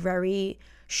 we were very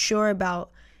sure about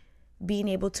being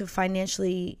able to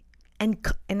financially and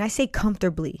I say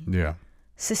comfortably. Yeah.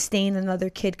 Sustain another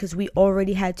kid, because we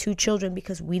already had 2 children,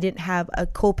 because we didn't have a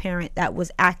co-parent that was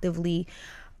actively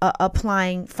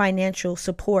applying financial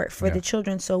support for the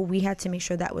children. So we had to make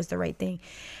sure that was the right thing.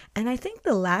 And I think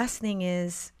the last thing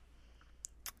is,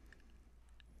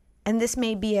 and this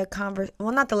may be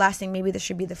not the last thing, maybe this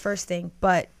should be the first thing,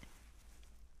 but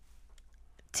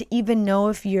to even know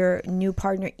if your new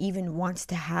partner even wants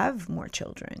to have more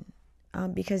children,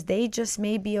 because they just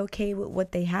may be okay with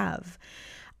what they have.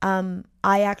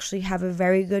 I actually have a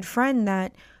very good friend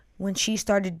that when she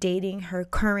started dating her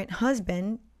current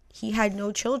husband, he had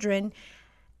no children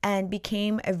and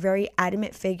became a very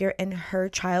adamant figure in her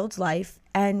child's life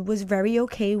and was very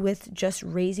okay with just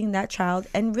raising that child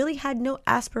and really had no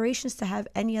aspirations to have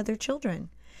any other children.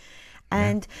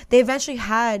 And they eventually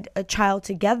had a child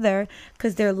together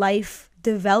because their life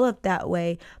developed that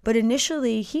way. But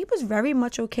initially, he was very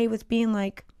much okay with being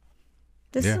like,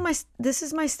 this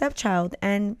is my stepchild,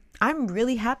 and I'm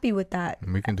really happy with that.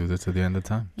 We can do this to the end of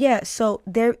time. Yeah, so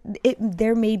there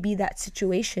may be that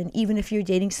situation, even if you're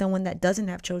dating someone that doesn't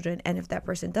have children, and if that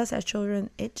person does have children,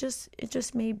 it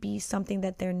just may be something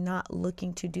that they're not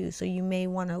looking to do. So you may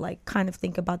want to like kind of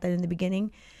think about that in the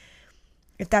beginning,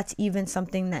 if that's even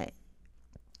something that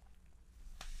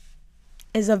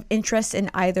is of interest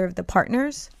in either of the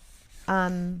partners.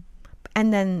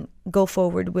 And then go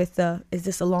forward with is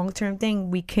this a long-term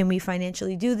thing? Can we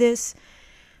financially do this?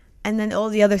 And then all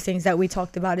the other things that we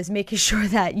talked about is making sure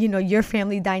that, you know, your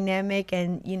family dynamic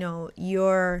and, you know,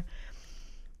 your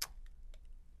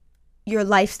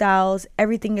lifestyles,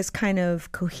 everything is kind of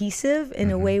cohesive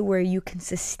in a way where you can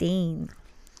sustain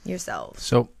yourself.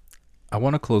 So I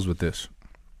want to close with this,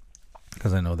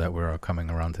 because I know that we're coming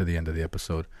around to the end of the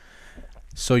episode.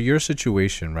 So your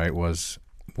situation, right, was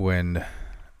when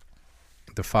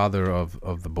the father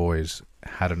of the boys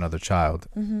had another child,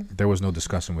 there was no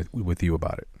discussion with you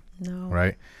about it. No.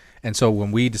 Right? And so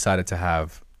when we decided to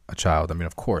have a child, I mean,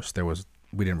 of course,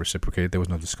 we didn't reciprocate. There was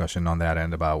no discussion on that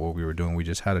end about what we were doing. We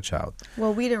just had a child.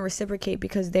 Well, we didn't reciprocate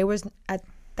because there was, at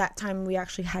that time, we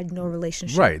actually had no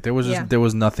relationship. Right. There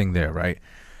was nothing there, right?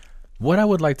 What I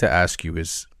would like to ask you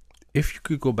is, if you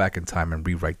could go back in time and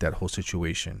rewrite that whole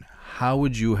situation, how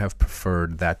would you have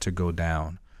preferred that to go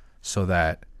down so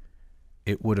that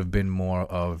it would have been more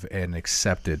of an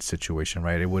accepted situation,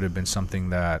 right? It would have been something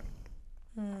that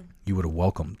you would have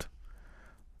welcomed,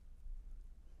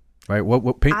 right?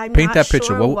 Paint that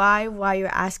picture. Sure why you're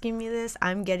asking me this.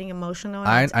 I'm getting emotional.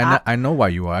 I know why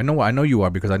you are. I know you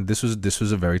are, because this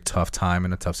was a very tough time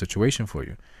and a tough situation for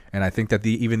you. And I think that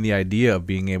even the idea of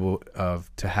being able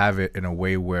to have it in a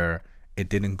way where it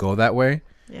didn't go that way,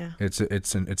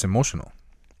 it's emotional.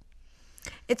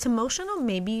 It's emotional,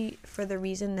 maybe for the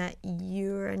reason that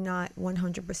you're not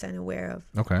 100% aware of.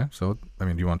 Okay, so I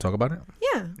mean, do you want to talk about it?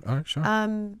 Yeah. All right, sure.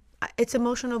 It's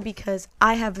emotional because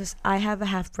I have a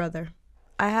half brother.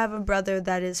 I have a brother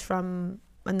that is from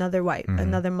another wife,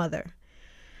 another mother,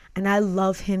 and I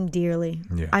love him dearly.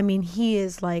 Yeah. I mean, he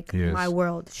is like my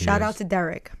world. Shout out to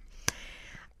Derek.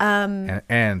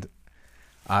 And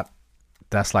I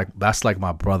that's like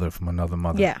my brother from another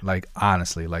mother. Yeah. Like,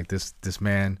 honestly, like this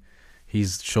man,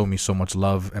 he's shown me so much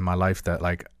love in my life that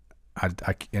like I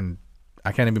can't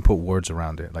even put words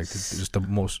around it. Like, this is just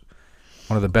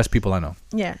one of the best people I know.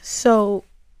 Yeah. So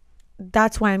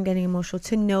that's why I'm getting emotional,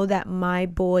 to know that my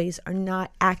boys are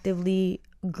not actively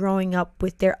growing up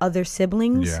with their other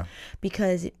siblings,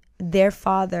 because their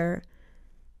father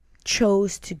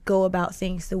chose to go about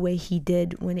things the way he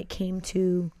did when it came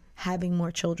to having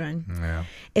more children. Yeah.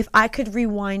 If I could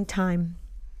rewind time,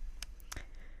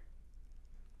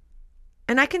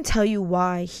 and I can tell you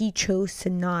why he chose to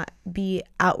not be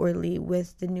outwardly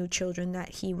with the new children that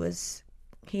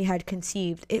he had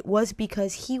conceived. It was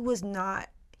because he was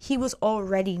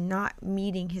already not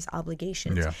meeting his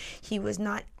obligations. Yeah. He was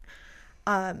not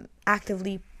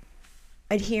actively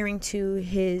adhering to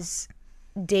his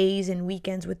days and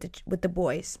weekends with the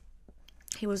boys.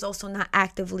 He was also not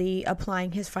actively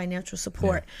applying his financial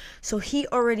support. Yeah. So he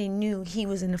already knew he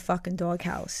was in the fucking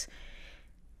doghouse.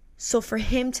 So for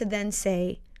him to then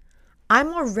say,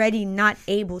 I'm already not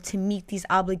able to meet these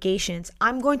obligations,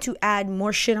 I'm going to add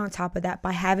more shit on top of that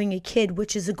by having a kid,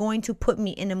 which is going to put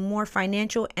me in a more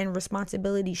financial and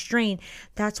responsibility strain.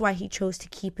 That's why he chose to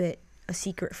keep it a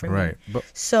secret from me. But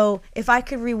so if I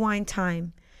could rewind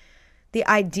time, the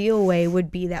ideal way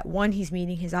would be that, one, he's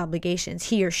meeting his obligations.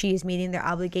 He or she is meeting their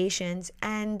obligations.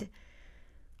 And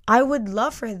I would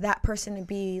love for that person to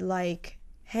be like,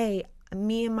 hey,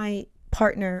 me and my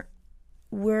partner,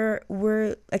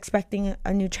 we're expecting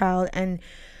a new child. And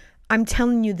I'm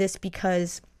telling you this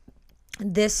because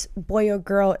this boy or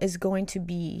girl is going to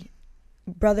be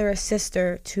brother or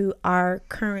sister to our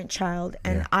current child.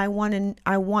 And I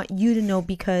want you to know,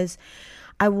 because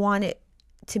I want it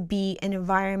to be an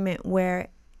environment where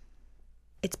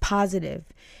it's positive,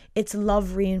 it's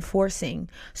love reinforcing.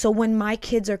 So when my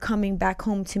kids are coming back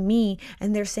home to me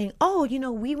and they're saying, oh,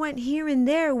 we went here and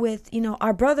there with,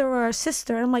 our brother or our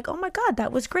sister, I'm like, oh my God,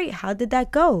 that was great. How did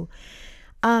that go?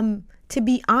 To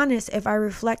be honest, if I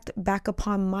reflect back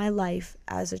upon my life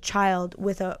as a child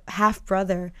with a half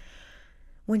brother,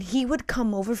 when he would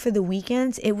come over for the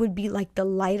weekends, it would be like the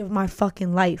light of my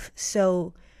fucking life.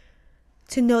 So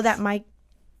to know that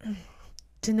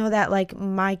like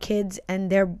my kids and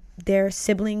their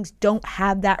siblings don't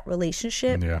have that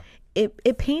relationship,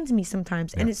 it pains me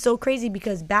sometimes. And it's so crazy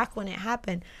because back when it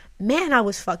happened, man, I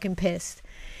was fucking pissed.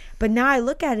 But now I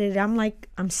look at it, I'm like,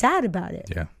 I'm sad about it.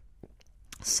 Yeah.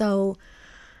 So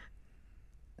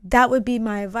that would be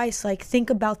my advice. Like, think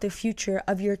about the future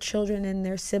of your children and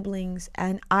their siblings.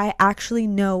 And I actually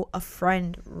know a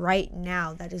friend right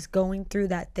now that is going through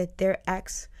that their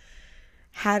ex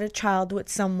had a child with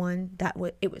someone that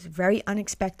it was very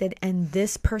unexpected, and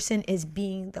this person is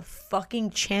being the fucking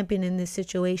champion in this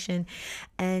situation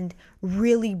and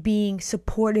really being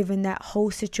supportive in that whole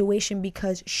situation,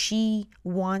 because she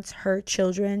wants her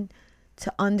children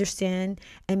to understand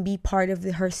and be part of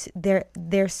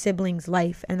their siblings'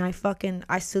 life. And I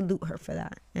salute her for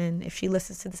that. And if she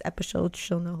listens to this episode,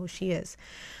 she'll know who she is.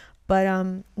 But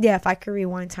if I could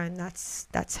rewind time, that's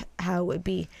how it would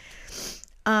be.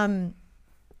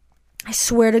 I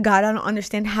swear to God, I don't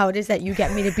understand how it is that you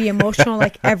get me to be emotional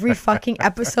like every fucking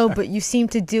episode, but you seem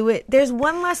to do it. There's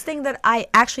one last thing that I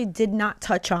actually did not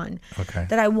touch on,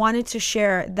 that I wanted to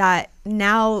share, that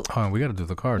now... Oh, we got to do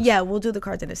the cards. Yeah, we'll do the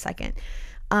cards in a second.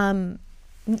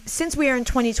 Since we are in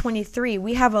 2023,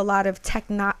 we have a lot of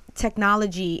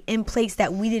technology in place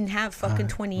that we didn't have fucking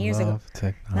 20 years ago.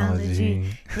 Technology.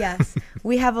 Yes.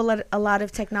 We have a lot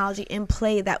of technology in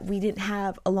play that we didn't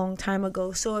have a long time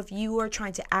ago. So if you are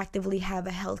trying to actively have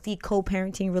a healthy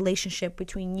co-parenting relationship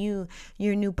between you,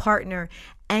 your new partner,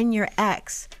 and your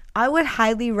ex, I would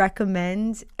highly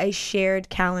recommend a shared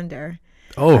calendar.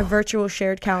 A virtual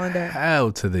shared calendar.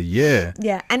 Hell to the yeah.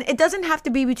 Yeah, and it doesn't have to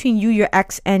be between you, your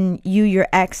ex, and your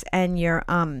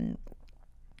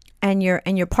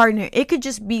partner. It could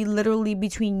just be literally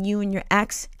between you and your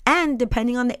ex, and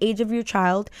depending on the age of your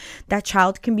child, that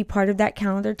child can be part of that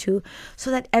calendar too, so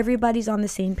that everybody's on the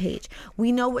same page.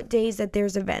 We know what days that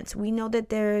there's events. We know that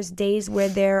there's days where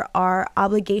there are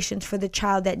obligations for the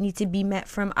child that need to be met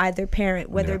from either parent,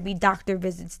 whether it be doctor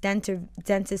visits,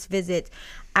 dentist visits,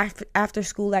 after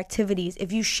school activities.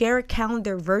 If you share a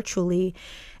calendar virtually,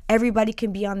 everybody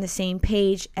can be on the same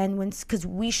page. And because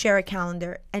we share a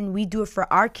calendar and we do it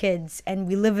for our kids and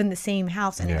we live in the same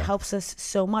house, and it helps us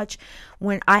so much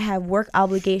when I have work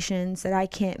obligations that I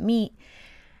can't meet.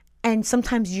 And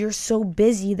sometimes you're so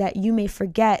busy that you may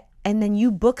forget, and then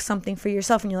you book something for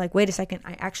yourself and you're like, wait a second,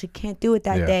 I actually can't do it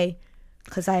that day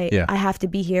because I have to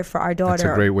be here for our daughter.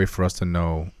 That's a great way for us to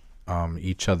know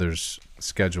each other's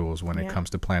schedules when it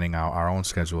comes to planning out our own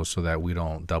schedules so that we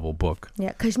don't double book. Yeah,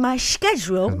 because my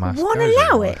schedule won't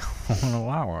allow it. Won't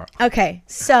allow it. Okay,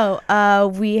 so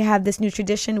we have this new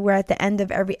tradition where at the end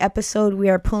of every episode, we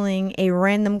are pulling a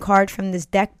random card from this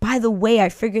deck. By the way, I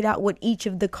figured out what each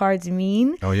of the cards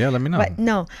mean. Oh, yeah? Let me know. But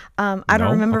no, I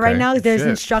don't remember right now. There's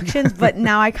instructions, but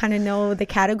now I kind of know the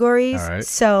categories. All right.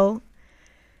 So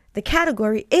the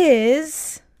category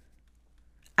is,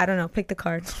 I don't know, pick the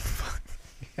card.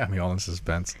 Got me all in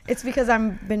suspense. It's because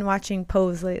I've been watching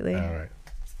Pose lately. All right.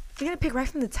 You're going to pick right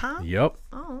from the top? Yep.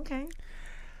 Oh, okay.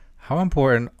 How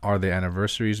important are the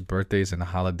anniversaries, birthdays, and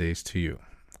holidays to you?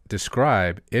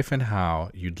 Describe if and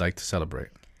how you'd like to celebrate.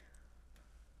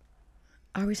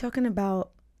 Are we talking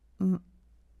about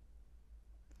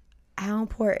how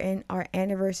important are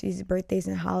anniversaries, birthdays,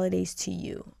 and holidays to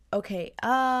you? Okay.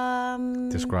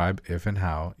 Describe if and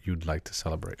how you'd like to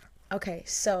celebrate. Okay,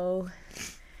 so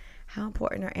how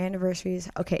important are anniversaries?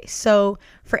 Okay, so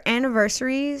for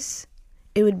anniversaries,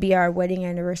 it would be our wedding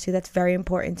anniversary. That's very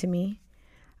important to me.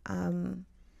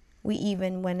 We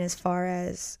even went as far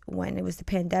as when it was the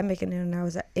pandemic, and then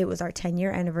it was our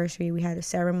 10-year anniversary. We had a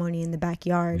ceremony in the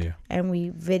backyard, and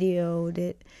we videoed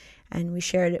it, and we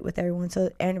shared it with everyone. So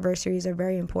anniversaries are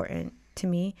very important to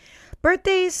me.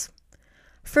 Birthdays,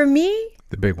 for me,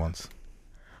 the big ones.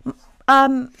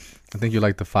 I think you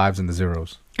like the 5s and the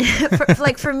 0s.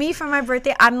 for me, for my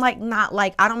birthday, I'm not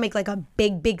I don't make like a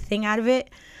big thing out of it.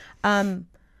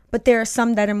 But there are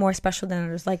some that are more special than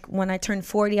others. Like when I turned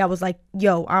 40, I was like,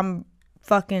 yo, I'm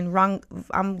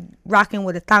rocking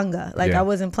with a tanga. Like I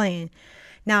wasn't playing.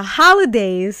 Now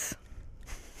holidays,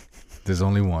 there's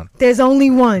only one.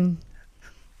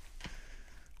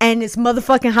 And it's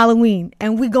motherfucking Halloween,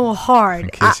 and we going hard.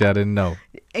 In case y'all didn't know.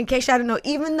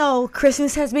 Even though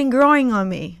Christmas has been growing on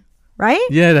me. Right?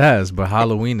 Yeah, it has, but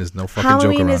Halloween is no fucking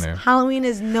joke around here. Halloween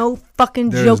is no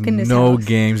fucking joke in this house. There's no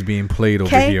games being played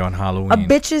over here on Halloween. A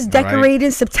bitch is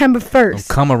decorating September 1st. Don't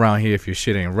come around here if your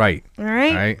shit ain't right. All right?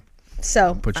 All right?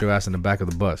 So. Put your ass in the back of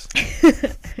the bus.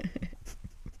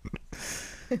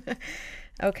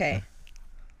 Okay.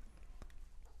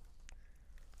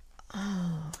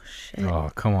 Oh, shit.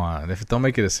 Oh, come on. Don't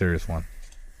make it a serious one.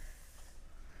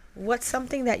 What's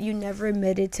something that you never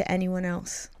admitted to anyone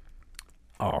else?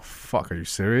 Oh, fuck. Are you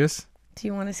serious? Do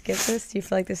you want to skip this? Do you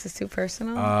feel like this is too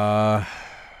personal? I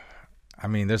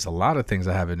mean, there's a lot of things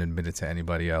I haven't admitted to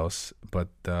anybody else. But,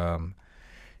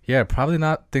 yeah, probably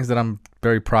not things that I'm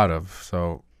very proud of.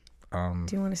 So, do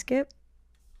you want to skip?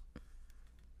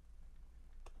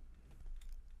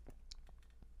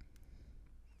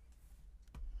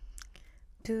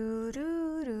 Do,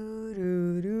 do, do,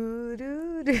 do, do,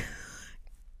 do, do.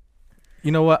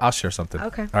 You know what? I'll share something.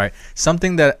 Okay. All right.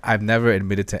 Something that I've never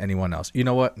admitted to anyone else. You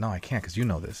know what? No, I can't because you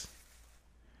know this.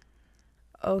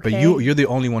 Okay. But you're the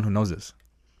only one who knows this.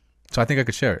 So I think I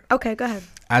could share it. Okay, go ahead.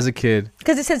 As a kid.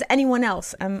 Because it says anyone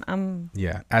else.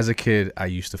 Yeah. As a kid, I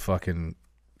used to fucking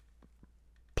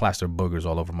plaster boogers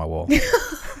all over my wall.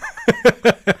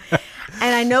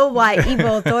 And I know why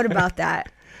Evo thought about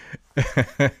that.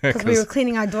 Because we were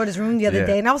cleaning our daughter's room the other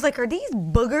day, and I was like, "Are these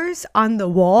boogers on the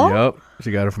wall?" Yep,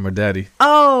 she got it from her daddy.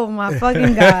 Oh my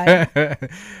fucking god!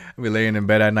 We laying in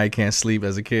bed at night, can't sleep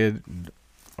as a kid,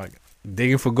 like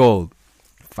digging for gold.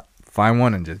 Find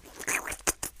one and just,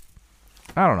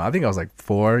 I don't know. I think I was like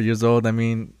 4 years old. I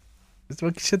mean, it's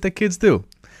what shit that kids do.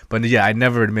 But yeah, I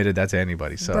never admitted that to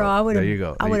anybody. So bro, there you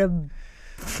go. I would have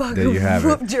fucking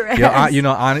whooped your ass.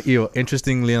 Yeah,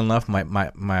 interestingly enough,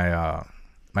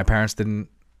 my parents didn't.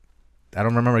 I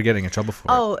don't remember getting in trouble for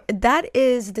it. Oh, that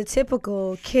is the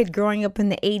typical kid growing up in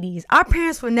the 80s. Our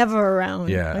parents were never around.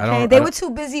 Yeah. Okay? They were too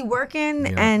busy working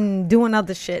and doing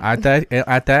other shit. At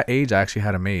that age, I actually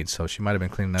had a maid, so she might have been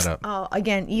cleaning that up. Oh,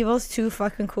 again, Evo's too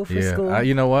fucking cool for school.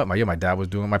 You know what? My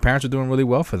parents were doing really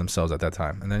well for themselves at that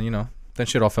time. And then, then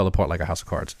shit all fell apart like a house of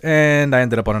cards. And I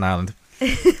ended up on an island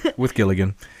with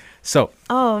Gilligan. So.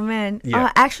 Oh, man. Yeah.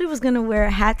 I actually was going to wear a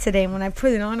hat today. And when I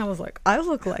put it on, I was like, I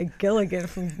look like Gilligan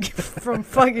from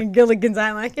fucking Gilligan's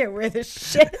Island. I can't wear this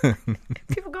shit.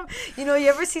 People go, you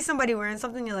ever see somebody wearing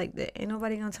something, you're like, ain't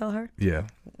nobody going to tell her? Yeah.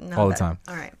 All the time.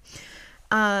 All right.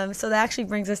 So that actually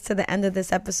brings us to the end of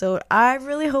this episode. I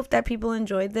really hope that people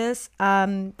enjoyed this.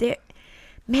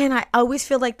 Man, I always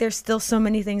feel like there's still so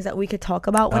many things that we could talk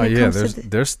about when it comes to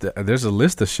there's a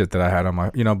list of shit that I had on my,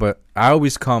 but I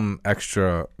always come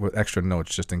with extra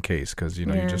notes just in case, because you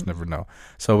just never know.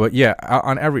 So, but yeah,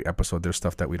 on every episode there's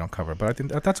stuff that we don't cover, but I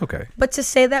think that's okay. But to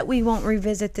say that we won't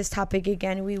revisit this topic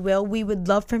again, we will. We would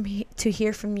love to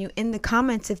hear from you in the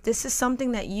comments if this is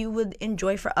something that you would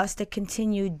enjoy for us to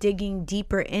continue digging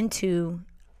deeper into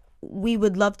we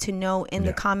would love to know in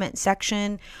the comment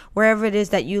section, wherever it is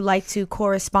that you like to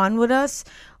correspond with us.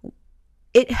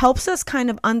 It helps us kind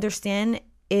of understand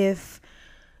if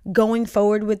going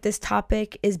forward with this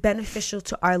topic is beneficial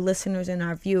to our listeners and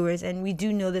our viewers. And we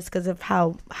do know this because of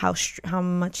how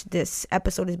much this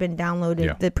episode has been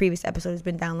downloaded. The previous episode has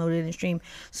been downloaded and streamed.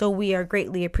 So we are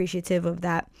greatly appreciative of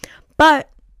that. But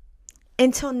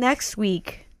until next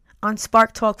week on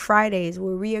Spark Talk Fridays,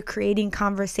 where we are creating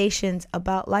conversations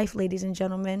about life, ladies and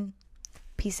gentlemen.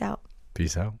 Peace out.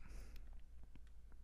 Peace out.